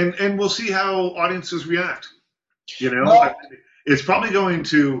and we'll see how audiences react. Well, it's probably going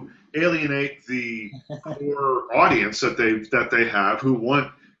to alienate the core audience that they have who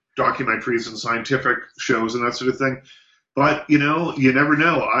want documentaries and scientific shows and that sort of thing. But you never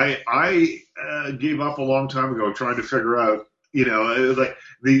know. I gave up a long time ago trying to figure out like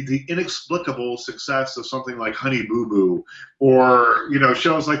the inexplicable success of something like Honey Boo Boo or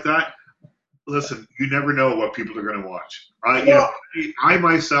shows like that. Listen, you never know what people are going to watch. I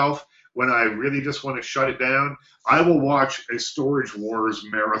myself, when I really just want to shut it down, I will watch a Storage Wars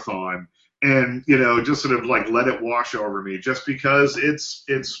marathon and, just sort of like let it wash over me just because it's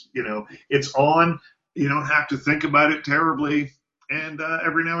on. You don't have to think about it terribly. And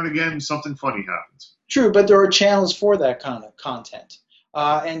every now and again, something funny happens. True, but there are channels for that kind of content.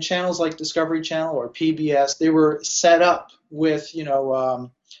 And channels like Discovery Channel or PBS, they were set up with,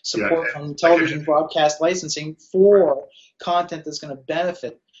 support from television broadcast licensing for content that's going to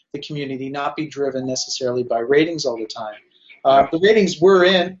benefit the community, not be driven necessarily by ratings all the time. The ratings were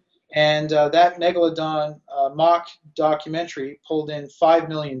in, and that Megalodon mock documentary pulled in 5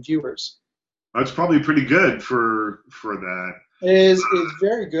 million viewers. That's probably pretty good for that. It is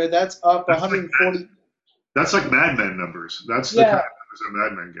very good. That's up 140. That's like Mad Men numbers. That's the kind of numbers that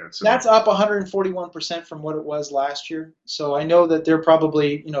Mad Men gets. That's up 141% from what it was last year. So I know that they're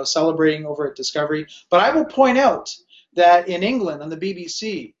probably celebrating over at Discovery. But I will point out that in England on the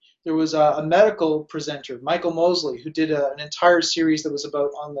BBC, there was a medical presenter, Michael Mosley, who did an entire series that was about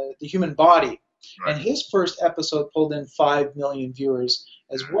on the human body. Right. And his first episode pulled in 5 million viewers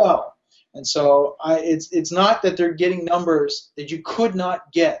as well. And so it's not that they're getting numbers that you could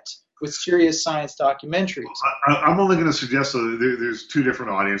not get with serious science documentaries. I'm only going to suggest that there's two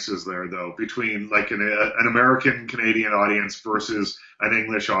different audiences there, though, between like an American Canadian audience versus an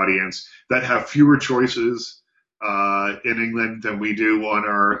English audience that have fewer choices in England than we do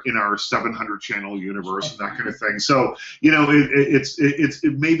in our 700 channel universe and that kind of thing. So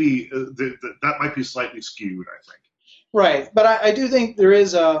it maybe that might be slightly skewed, I think. Right, but I do think there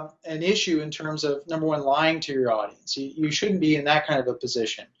is an issue in terms of, number one, lying to your audience. You shouldn't be in that kind of a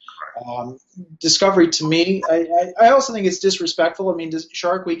position. Discovery, to me, I also think it's disrespectful. I mean,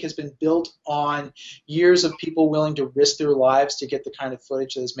 Shark Week has been built on years of people willing to risk their lives to get the kind of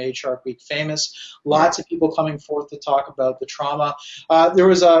footage that has made Shark Week famous. Lots of people coming forth to talk about the trauma. There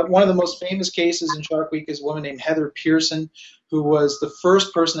was one of the most famous cases in Shark Week is a woman named Heather Pearson, who was the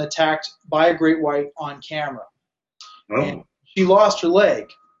first person attacked by a great white on camera. Oh. And she lost her leg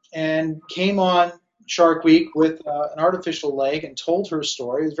and came on Shark Week with an artificial leg and told her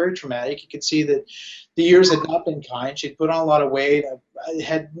story. It was very traumatic. You could see that the years had not been kind. She'd put on a lot of weight. I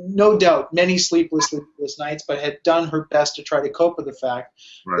had no doubt many sleepless nights, but had done her best to try to cope with the fact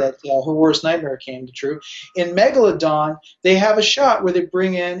that her worst nightmare came to true. In Megalodon, they have a shot where they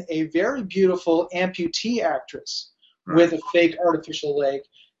bring in a very beautiful amputee actress with a fake artificial leg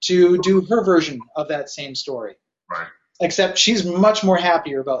to do her version of that same story. Right. Except she's much more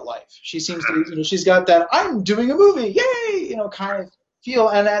happier about life. She seems to, she's got that I'm doing a movie, yay, kind of feel,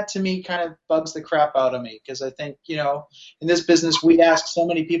 and that to me kind of bugs the crap out of me because I think, in this business we ask so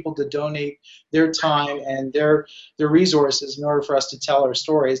many people to donate their time and their resources in order for us to tell our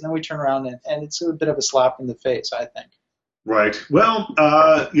stories, and then we turn around and it's a bit of a slap in the face, I think. Right. Well,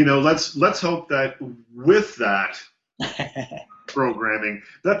 let's hope that with that programming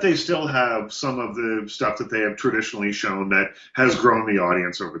that they still have some of the stuff that they have traditionally shown that has grown the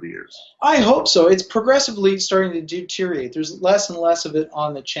audience over the years. I hope so. It's progressively starting to deteriorate. There's less and less of it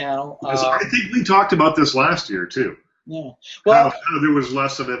on the channel. I think we talked about this last year too. Yeah. Well, how there was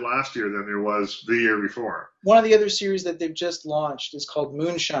less of it last year than there was the year before. One of the other series that they've just launched is called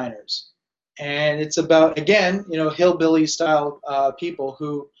Moonshiners, and it's about, again, hillbilly style people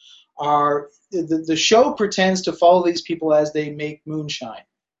who are. The show pretends to follow these people as they make moonshine,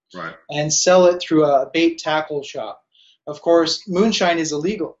 right, and sell it through a bait tackle shop. Of course, moonshine is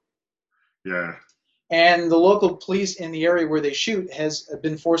illegal. Yeah. And the local police in the area where they shoot has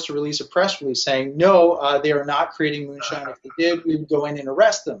been forced to release a press release saying, no, they are not creating moonshine. If they did, we would go in and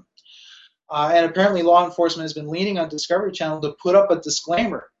arrest them. And apparently law enforcement has been leaning on Discovery Channel to put up a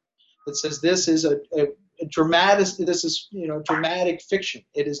disclaimer that says this is dramatic fiction.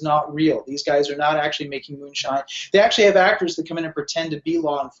 It is not real. These guys are not actually making moonshine. They actually have actors that come in and pretend to be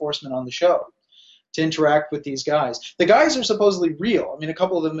law enforcement on the show to interact with these guys. The guys are supposedly real. I mean, a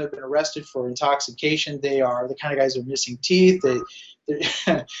couple of them have been arrested for intoxication. They are the kind of guys who are missing teeth. They're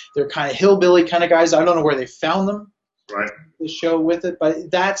kind of hillbilly kind of guys. I don't know where they found them. Right. The show with it,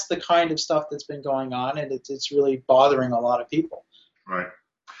 but that's the kind of stuff that's been going on, and it's really bothering a lot of people. Right.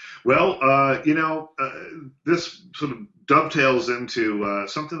 Well, this sort of dovetails into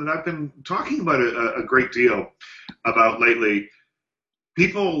something that I've been talking about a great deal about lately.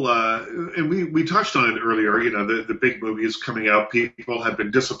 People, and we touched on it earlier, the big movies coming out. People have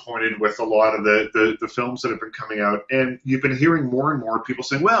been disappointed with a lot of the films that have been coming out. And you've been hearing more and more people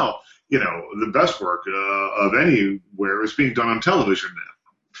saying, well, the best work of anywhere is being done on television now.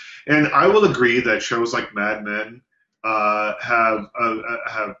 And I will agree that shows like Mad Men are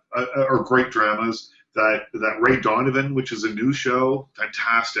great dramas. That Ray Donovan, which is a new show,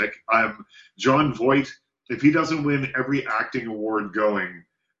 fantastic. Jon Voight, if he doesn't win every acting award going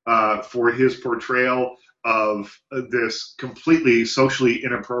for his portrayal of this completely socially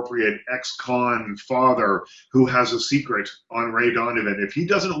inappropriate ex-con father who has a secret on Ray Donovan, if he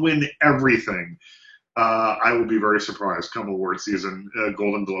doesn't win everything, I will be very surprised come award season,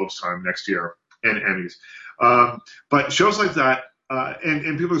 Golden Globes time next year, and Emmys. But shows like that,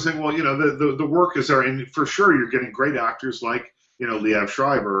 and people are saying, well, the work is there, and for sure you're getting great actors like, Liev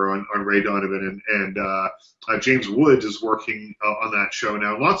Schreiber on Ray Donovan, and James Woods is working on that show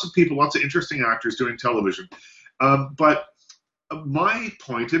now. Lots of people, lots of interesting actors doing television. But my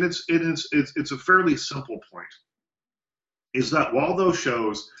point, and it's a fairly simple point, is that while those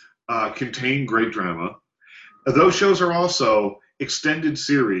shows contain great drama, those shows are also extended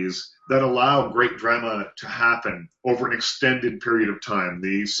series that allow great drama to happen over an extended period of time.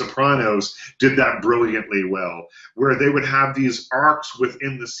 The Sopranos did that brilliantly well, where they would have these arcs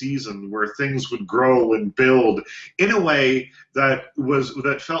within the season where things would grow and build in a way that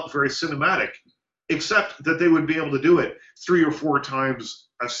felt very cinematic, except that they would be able to do it 3 or 4 times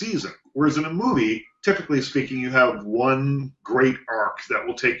a season. Whereas in a movie, typically speaking, you have one great arc that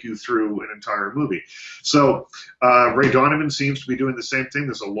will take you through an entire movie. So Ray Donovan seems to be doing the same thing.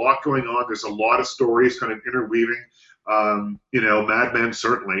 There's a lot going on. There's a lot of stories kind of interweaving. Mad Men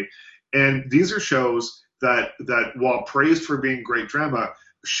certainly, and these are shows that while praised for being great drama,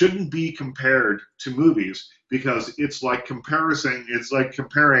 shouldn't be compared to movies because it's like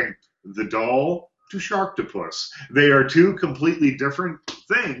comparing the doll to Sharktopus. They are two completely different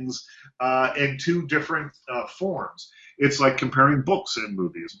things in two different forms. It's like comparing books and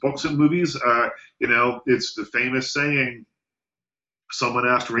movies. Books and movies, it's the famous saying. Someone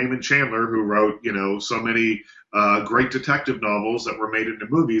asked Raymond Chandler, who wrote, so many great detective novels that were made into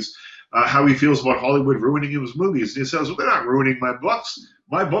movies, how he feels about Hollywood ruining his movies. And he says, well, they're not ruining my books.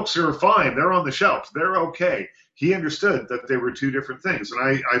 My books are fine. They're on the shelf. They're okay. He understood that they were two different things.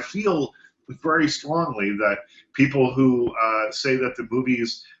 And I feel very strongly that people who say that the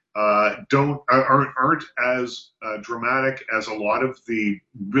movies aren't as dramatic as a lot of the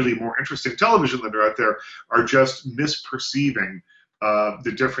really more interesting television that are out there are just misperceiving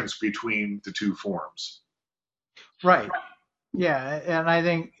the difference between the two forms. Right. Yeah, and I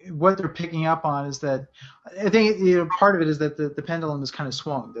think what they're picking up on is that I think part of it is that the pendulum has kind of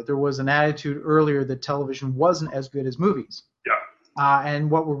swung. That there was an attitude earlier that television wasn't as good as movies. Yeah. And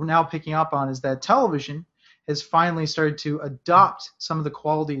what we're now picking up on is that television has finally started to adopt some of the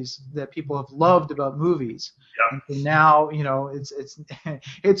qualities that people have loved about movies. Yeah. And now,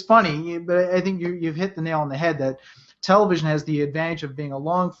 it's funny, but I think you've hit the nail on the head that television has the advantage of being a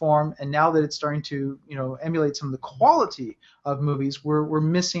long form, and now that it's starting to, emulate some of the quality of movies, we're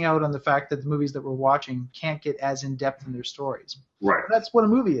missing out on the fact that the movies that we're watching can't get as in depth in their stories. Right. That's what a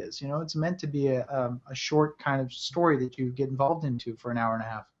movie is. It's meant to be a short kind of story that you get involved into for an hour and a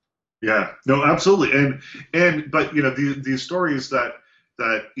half. Yeah. No, absolutely. But these stories that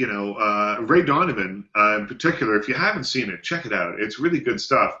Ray Donovan in particular, if you haven't seen it, check it out. It's really good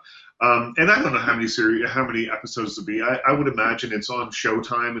stuff. And I don't know how many episodes to be. I would imagine it's on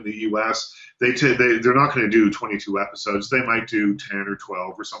Showtime in the U.S. They're not going to do 22 episodes. They might do 10 or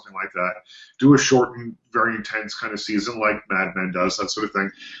 12 or something like that. Do a shortened, very intense kind of season like Mad Men does, that sort of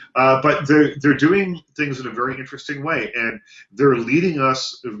thing. But they're doing things in a very interesting way, and they're leading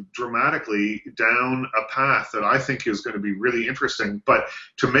us dramatically down a path that I think is going to be really interesting. But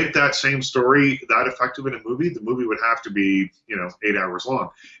to make that same story that effective in a movie, the movie would have to be 8 hours long.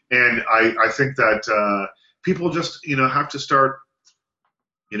 And I think that people just have to start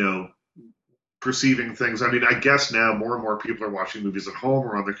perceiving things. I mean, I guess now more and more people are watching movies at home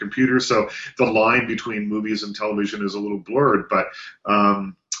or on their computers, so the line between movies and television is a little blurred. But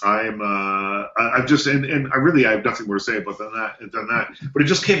I'm just and I have nothing more to say about than that. But it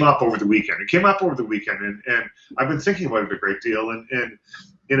just came up over the weekend. And I've been thinking about it a great deal. And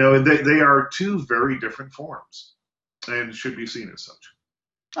they are two very different forms, and should be seen as such.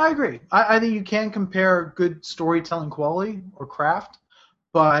 I agree. I think you can compare good storytelling quality or craft,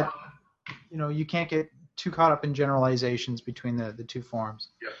 but you can't get too caught up in generalizations between the two forms.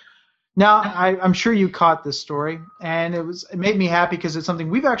 Yeah. Now, I'm sure you caught this story, and it made me happy because it's something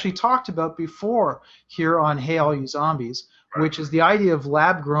we've actually talked about before here on Hey All You Zombies, right, which is the idea of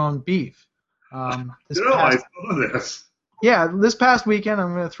lab-grown beef. I saw this. Yeah, this past weekend,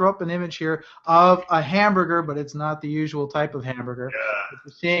 I'm going to throw up an image here of a hamburger, but it's not the usual type of hamburger. Yeah. What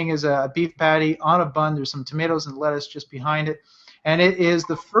you're seeing is a beef patty on a bun. There's some tomatoes and lettuce just behind it. And it is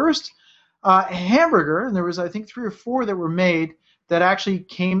the first hamburger, and there was, I think, 3 or 4 that were made that actually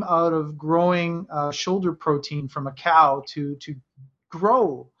came out of growing shoulder protein from a cow to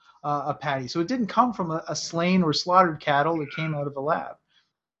grow a patty. So it didn't come from a slain or slaughtered cattle. It came out of a lab,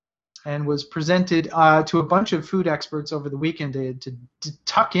 and was presented to a bunch of food experts over the weekend to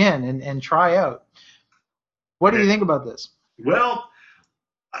tuck in and try out. What do you think about this? Well,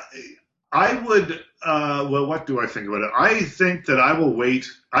 I would. Well, what do I think about it? I think that I will wait.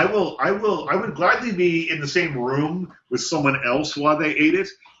 I would gladly be in the same room with someone else while they ate it,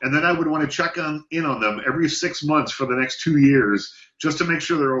 and then I would want to check in on them every 6 months for the next 2 years just to make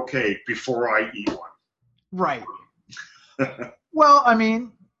sure they're okay before I eat one. Right. Well, I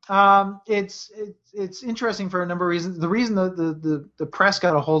mean, it's interesting for a number of reasons. The reason the press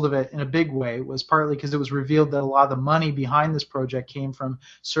got a hold of it in a big way was partly because it was revealed that a lot of the money behind this project came from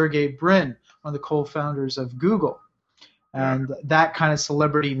Sergey Brin, one of the co-founders of Google. And that kind of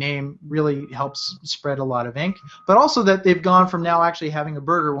celebrity name really helps spread a lot of ink. But also that they've gone from now actually having a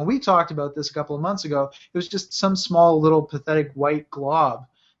burger. When we talked about this a couple of months ago, it was just some small little pathetic white glob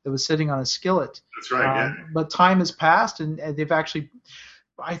that was sitting on a skillet. That's right, yeah. But time has passed, and they've actually,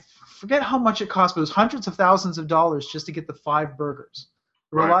 I forget how much it cost, but it was hundreds of thousands of dollars just to get the 5 burgers.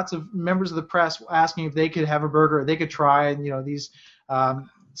 There were Right. lots of members of the press asking if they could have a burger, they could try, and these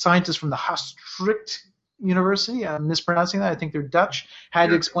scientists from the Maastricht University, I'm mispronouncing that, I think they're Dutch, had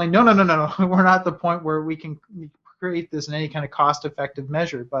to Yeah. explain, no, no, no, no, no, we're not at the point where we can create this in any kind of cost-effective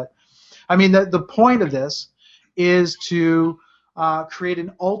measure. But I mean, the point of this is to create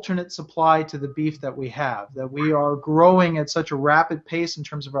an alternate supply to the beef that we have, that we are growing at such a rapid pace in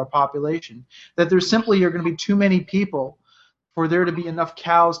terms of our population, that there simply are going to be too many people for there to be enough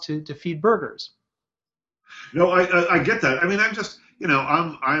cows to feed burgers. No, I get that. I mean, I'm just,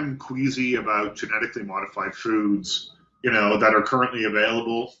 I'm queasy about genetically modified foods, that are currently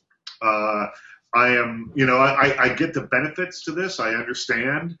available. Uh, I am, I get the benefits to this. I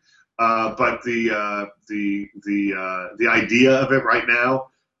understand, but the idea of it right now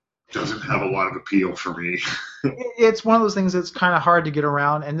doesn't have a lot of appeal for me. It's one of those things that's kind of hard to get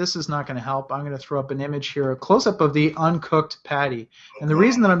around, and this is not going to help. I'm going to throw up an image here, a close-up of the uncooked patty. And the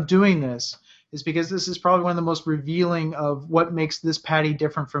reason that I'm doing this is because this is probably one of the most revealing of what makes this patty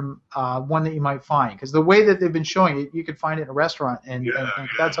different from one that you might find. Because the way that they've been showing it, you could find it in a restaurant and think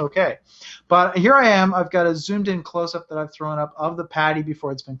that's okay. But here I am. I've got a zoomed-in close-up that I've thrown up of the patty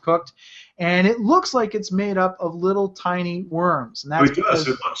before it's been cooked. And it looks like it's made up of little tiny worms. And that's It does.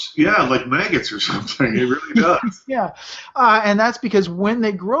 It looks, yeah, like maggots or something. It really does. yeah. And that's because when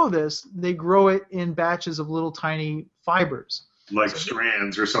they grow this, they grow it in batches of little tiny fibers. Like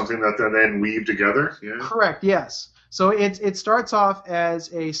strands or something that they then weave together. Yeah. Correct, yes. So it starts off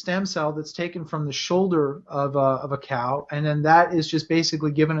as a stem cell that's taken from the shoulder of a cow, and then that is just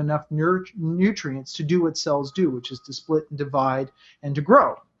basically given enough nutrients to do what cells do, which is to split and divide and to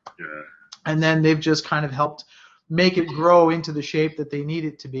grow. Yeah. And then they've just kind of helped make it grow into the shape that they need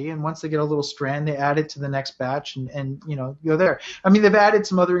it to be. And once they get a little strand, they add it to the next batch and go there. I mean, they've added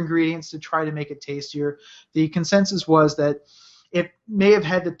some other ingredients to try to make it tastier. The consensus was that it may have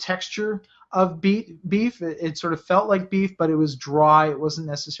had the texture of beef. It sort of felt like beef, but it was dry. It wasn't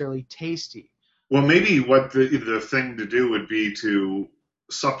necessarily tasty. Well, maybe what the thing to do would be to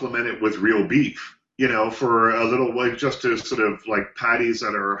supplement it with real beef, for a little while, just to sort of like patties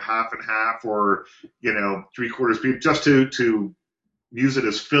that are half and half or, three-quarters beef, just to use it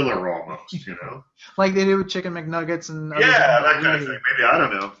as filler almost. Like they do with chicken McNuggets and Yeah, that kind of thing. Maybe, I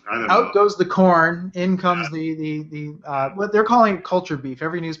don't know. Out goes the corn, in comes the what they're calling it cultured beef.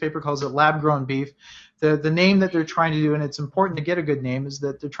 Every newspaper calls it lab-grown beef. The name that they're trying to do, and it's important to get a good name, is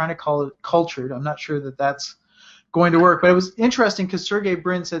that they're trying to call it cultured. I'm not sure that that's going to work, but it was interesting because Sergey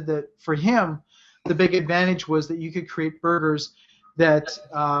Brin said that for him, the big advantage was that you could create burgers that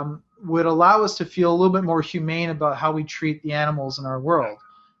would allow us to feel a little bit more humane about how we treat the animals in our world.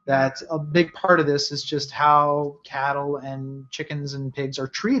 That a big part of this is just how cattle and chickens and pigs are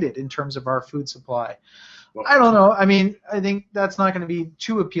treated in terms of our food supply. Well, I don't know. I mean, I think that's not going to be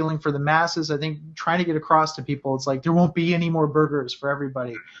too appealing for the masses. I think trying to get across to people, it's like there won't be any more burgers for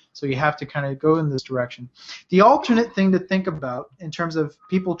everybody. So you have to kind of go in this direction. The alternate thing to think about in terms of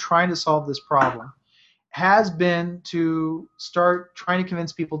people trying to solve this problem has been to start trying to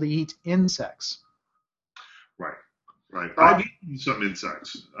convince people to eat insects. Right. I've eaten some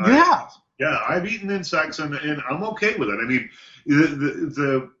insects. Yeah. Yeah, I've eaten insects, and I'm okay with it. I mean,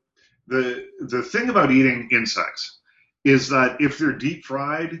 the thing about eating insects is that if they're deep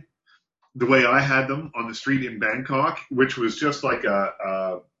fried, the way I had them on the street in Bangkok, which was just like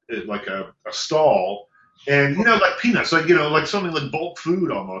a stall, and like peanuts, like something like bulk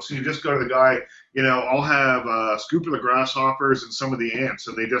food almost. And you just go to the guy, I'll have a scoop of the grasshoppers and some of the ants,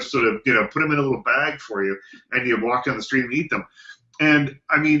 and they just sort of put them in a little bag for you, and you walk down the street and eat them. And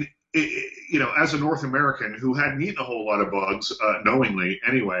I mean, as a North American who hadn't eaten a whole lot of bugs, knowingly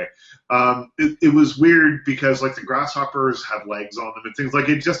anyway, it was weird because like the grasshoppers have legs on them and things like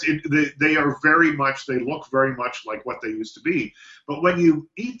they are very much, they look very much like what they used to be. But when you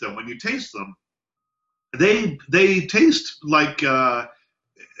eat them, when you taste them, they taste like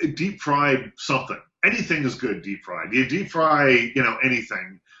deep fried something. Anything is good deep fried. You deep fry,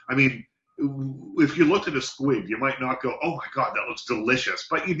 anything. I mean, if you looked at a squid, you might not go, "Oh my God, that looks delicious,"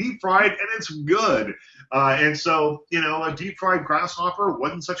 but you deep fry it and it's good. And so, a deep fried grasshopper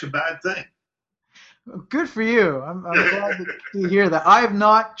wasn't such a bad thing. Good for you. I'm glad to hear that. I have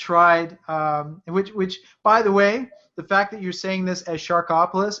not tried, which, by the way, the fact that you're saying this as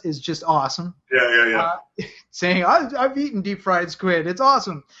Sharkopolis is just awesome. Yeah. Saying I've eaten deep fried squid, it's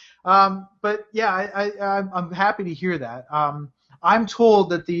awesome. But yeah, I'm happy to hear that. I'm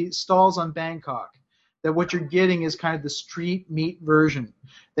told that the stalls on Bangkok, that what you're getting is kind of the street meat version.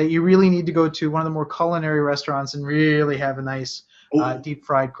 That you really need to go to one of the more culinary restaurants and really have a nice Oh, deep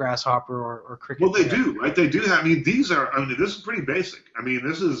fried grasshopper or cricket. well, they do, right? They do have. I mean, these are. I mean, this is pretty basic. I mean,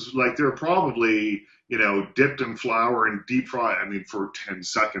 this is like they're probably dipped in flour and deep fried. I mean, for 10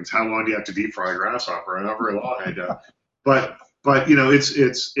 seconds. How long do you have to deep fry a grasshopper? Not very long, I doubt. But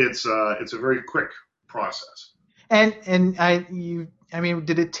it's a very quick process. I mean,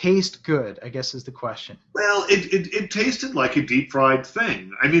 did it taste good? I guess is the question. Well, it tasted like a deep fried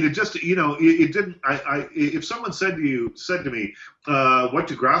thing. I mean, it just it didn't. If someone said to me, what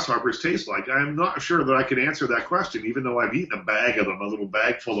do grasshoppers taste like? I'm not sure that I could answer that question, even though I've eaten a bag of them, a little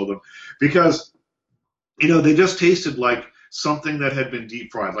bag full of them, because they just tasted like something that had been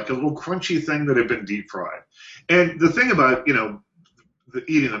deep fried, like a little crunchy thing that had been deep fried. And the thing about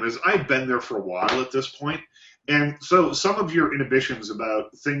eating them is I've been there for a while at this point. And so some of your inhibitions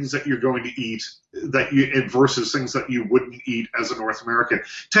about things that you're going to eat versus things that you wouldn't eat as a North American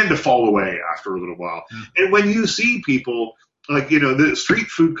tend to fall away after a little while. Mm. And when you see people like, the street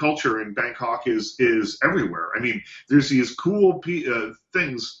food culture in Bangkok is everywhere. I mean, there's these cool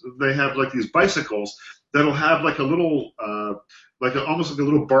things. They have like these bicycles that'll have like a little, almost like a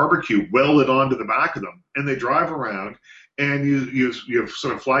little barbecue welded onto the back of them. And they drive around. And you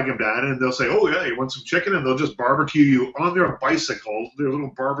sort of flag them down, and they'll say, "Oh yeah, you want some chicken?" And they'll just barbecue you on their bicycle, their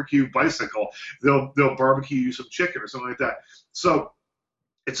little barbecue bicycle. They'll barbecue you some chicken or something like that. So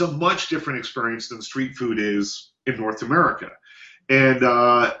it's a much different experience than street food is in North America.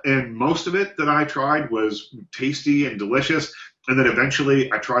 And most of it that I tried was tasty and delicious. And then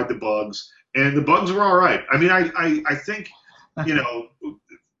eventually I tried the bugs, and the bugs were all right. I mean, I think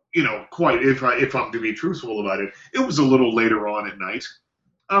quite if I'm to be truthful about it, it was a little later on at night.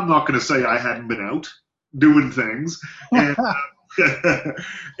 I'm not going to say I hadn't been out doing things, and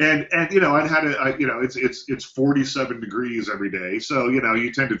and I'd had it's 47 degrees every day, so you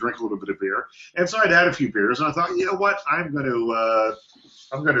tend to drink a little bit of beer, and so I'd had a few beers, and I thought, what, I'm going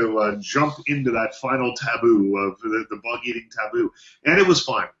to jump into that final taboo of the bug eating taboo, and it was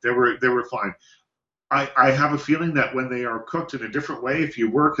fine. They were fine. I have a feeling that when they are cooked in a different way, if you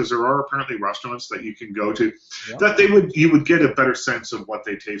were, because there are apparently restaurants that you can go to, yep, that you would get a better sense of what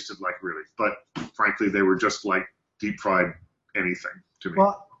they tasted like, really. But frankly, they were just like deep fried anything to me.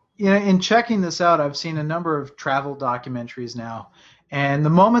 Well, in checking this out, I've seen a number of travel documentaries now, and the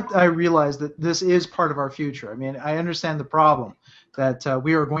moment I realized that this is part of our future, I mean, I understand the problem that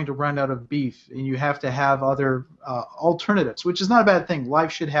we are going to run out of beef, and you have to have other alternatives, which is not a bad thing.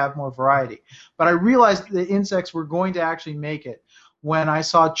 Life should have more variety. But I realized the insects were going to actually make it when I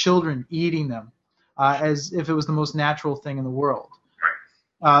saw children eating them as if it was the most natural thing in the world.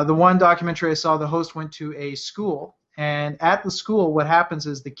 The one documentary I saw, the host went to a school, and at the school, what happens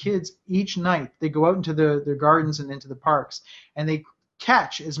is the kids, each night, they go out into their gardens and into the parks, and they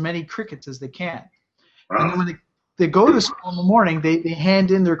catch as many crickets as they can. Wow. And then when they go to school in the morning, they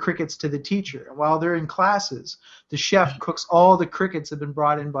hand in their crickets to the teacher. And while they're in classes, the chef cooks all the crickets that have been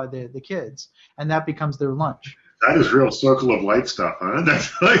brought in by the kids, and that becomes their lunch. That is real circle of life stuff, huh?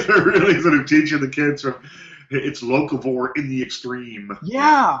 That's like they're really sort of teaching the kids from it's locavore in the extreme.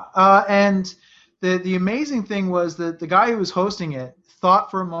 Yeah, and the amazing thing was that the guy who was hosting it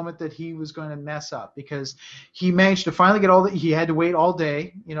thought for a moment that he was going to mess up, because he managed to finally get he had to wait all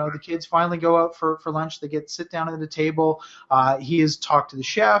day. The kids finally go out for lunch. They sit down at the table. He has talked to the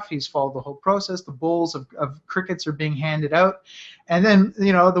chef. He's followed the whole process. The bowls of crickets are being handed out. And then,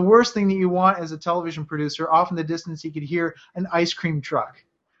 the worst thing that you want as a television producer, off in the distance, he could hear an ice cream truck.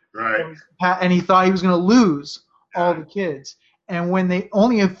 Right. And he thought he was going to lose all the kids. And when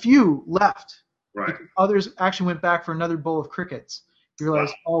only a few left, right, others actually went back for another bowl of crickets. You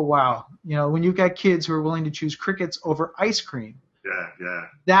realize, oh wow, when you've got kids who are willing to choose crickets over ice cream, yeah,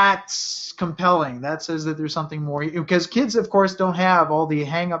 that's compelling. That says that there's something more, because kids, of course, don't have all the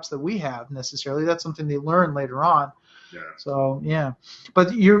hang-ups that we have necessarily. That's something they learn later on. Yeah. So yeah,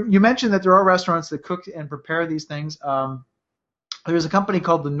 but you mentioned that there are restaurants that cook and prepare these things. There's a company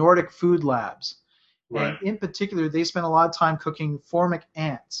called the Nordic Food Labs, right, and in particular, they spend a lot of time cooking formic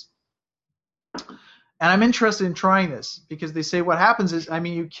ants. And I'm interested in trying this because they say what happens is,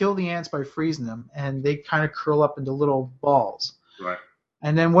 you kill the ants by freezing them, and they kind of curl up into little balls. Right.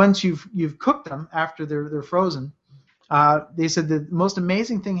 And then once you've cooked them after they're frozen, they said the most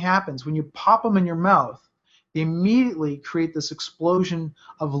amazing thing happens when you pop them in your mouth. They immediately create this explosion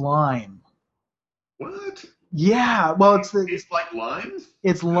of lime. What? Yeah, well, it's like lime?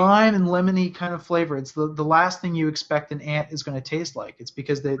 It's lime and lemony kind of flavor. It's the last thing you expect an ant is going to taste like. It's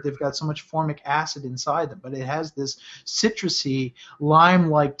because they've got so much formic acid inside them, but it has this citrusy,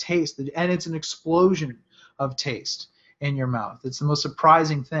 lime-like taste, and it's an explosion of taste in your mouth. It's the most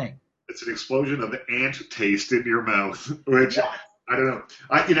surprising thing. It's an explosion of ant taste in your mouth, which I don't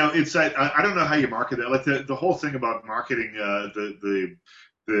know. It's that I don't know how you market that. Like the whole thing about marketing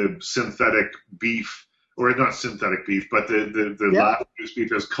the synthetic beef, or not synthetic beef, but the Yeah. lab produced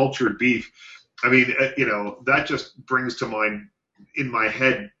beef as cultured beef. I mean, that just brings to mind in my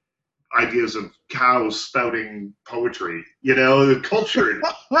head ideas of cows spouting poetry. The cultured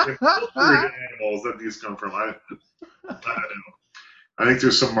animals that these come from. I don't know. I think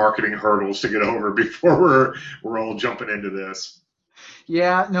there's some marketing hurdles to get over before we're all jumping into this.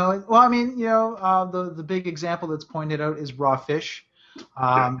 Yeah, no. Well, I mean, the big example that's pointed out is raw fish.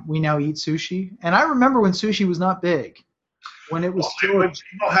 Yeah. We now eat sushi, and I remember when sushi was not big, when it was Well, still.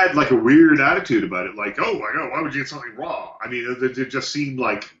 people had like a weird attitude about it, like, oh my god, why would you get something raw? I mean, it just seemed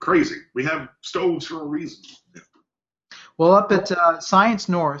like crazy. We have stoves for a reason. Well, up at Science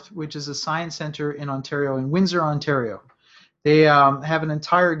North, which is a science center in Ontario, in Windsor, Ontario, they have an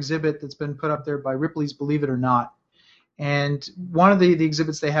entire exhibit that's been put up there by Ripley's Believe It or Not. And one of the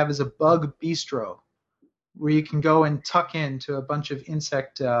exhibits they have is a bug bistro, where you can go and tuck into a bunch of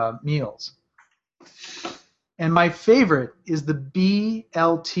insect meals. And my favorite is the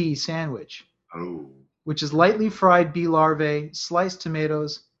BLT sandwich, Oh. which is lightly fried bee larvae, sliced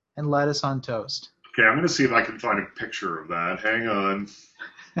tomatoes, and lettuce on toast. Okay, I'm going to see if I can find a picture of that. Hang on.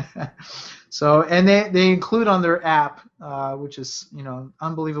 So, and they include on their app, which is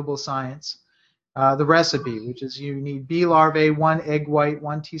unbelievable science, the recipe, which is you need bee larvae, 1 egg white,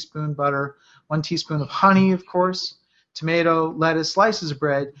 1 teaspoon butter, 1 teaspoon of honey, of course, tomato, lettuce, slices of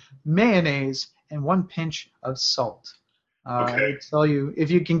bread, mayonnaise, and 1 pinch of salt. Okay. I tell you, if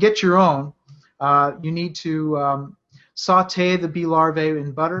you can get your own, you need to saute the bee larvae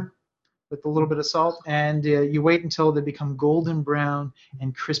in butter with a little bit of salt, and you wait until they become golden brown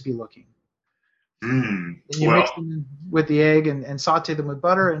and crispy looking. Then you Well, mix them with the egg and saute them with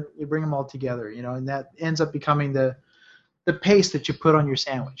butter, and you bring them all together, and that ends up becoming the paste that you put on your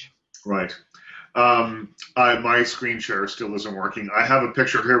sandwich. right. My screen share still isn't working. I have a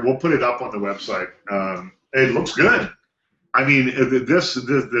picture here. We'll put it up on the website. It looks good. I mean, the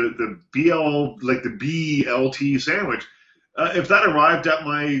the BLT sandwich. If that arrived at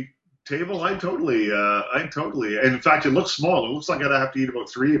my table, I'd totally. And in fact, it looks small. It looks like I'd have to eat about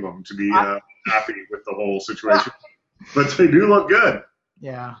 3 of them to be happy with the whole situation. But they do look good.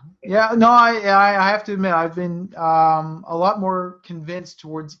 Yeah. No, I have to admit, I've been a lot more convinced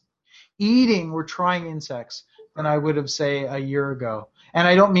towards eating or trying insects than I would have, say, a year ago. And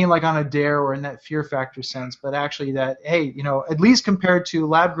I don't mean like on a dare or in that fear factor sense, but actually that, hey, at least compared to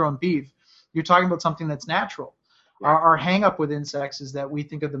lab-grown beef, you're talking about something that's natural. Our hang-up with insects is that we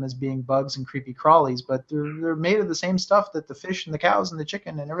think of them as being bugs and creepy crawlies, but they're made of the same stuff that the fish and the cows and the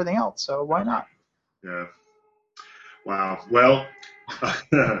chicken and everything else. So why not? Yeah. Wow. Well,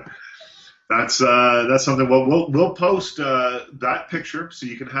 that's something. Well, we'll post that picture so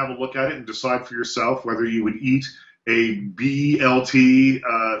you can have a look at it and decide for yourself whether you would eat a BLT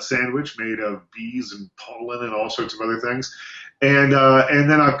sandwich made of bees and pollen and all sorts of other things. And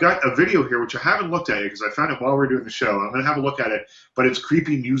then I've got a video here which I haven't looked at yet because I found it while we we're doing the show. I'm going to have a look at it, but it's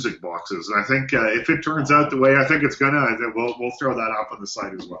creepy music boxes, and I think if it turns out the way I think it's gonna, we'll throw that up on the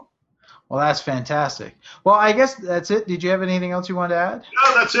site as well. Well, that's fantastic. Well, I guess that's it. Did you have anything else you wanted to add?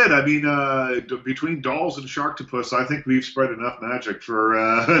 No, that's it. I mean, between dolls and Sharktopus, I think we've spread enough magic for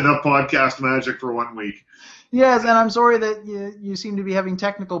enough podcast magic for 1 week. Yes, and I'm sorry that you seem to be having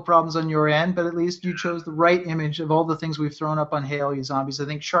technical problems on your end, but at least you chose the right image of all the things we've thrown up on Hail You Zombies. I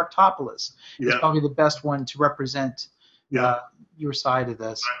think Sharktopolis is probably the best one to represent your side of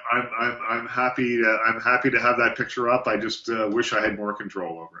this. I'm happy to have that picture up. I just wish I had more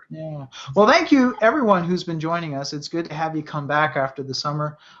control over it. Yeah. Well, thank you everyone who's been joining us. It's good to have you come back after the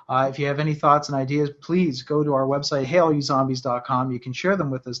summer. If you have any thoughts and ideas, please go to our website, hailyouZombies.com. You can share them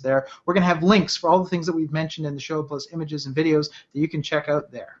with us there. We're going to have links for all the things that we've mentioned in the show, plus images and videos that you can check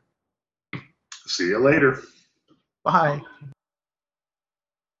out there. See you later. Bye.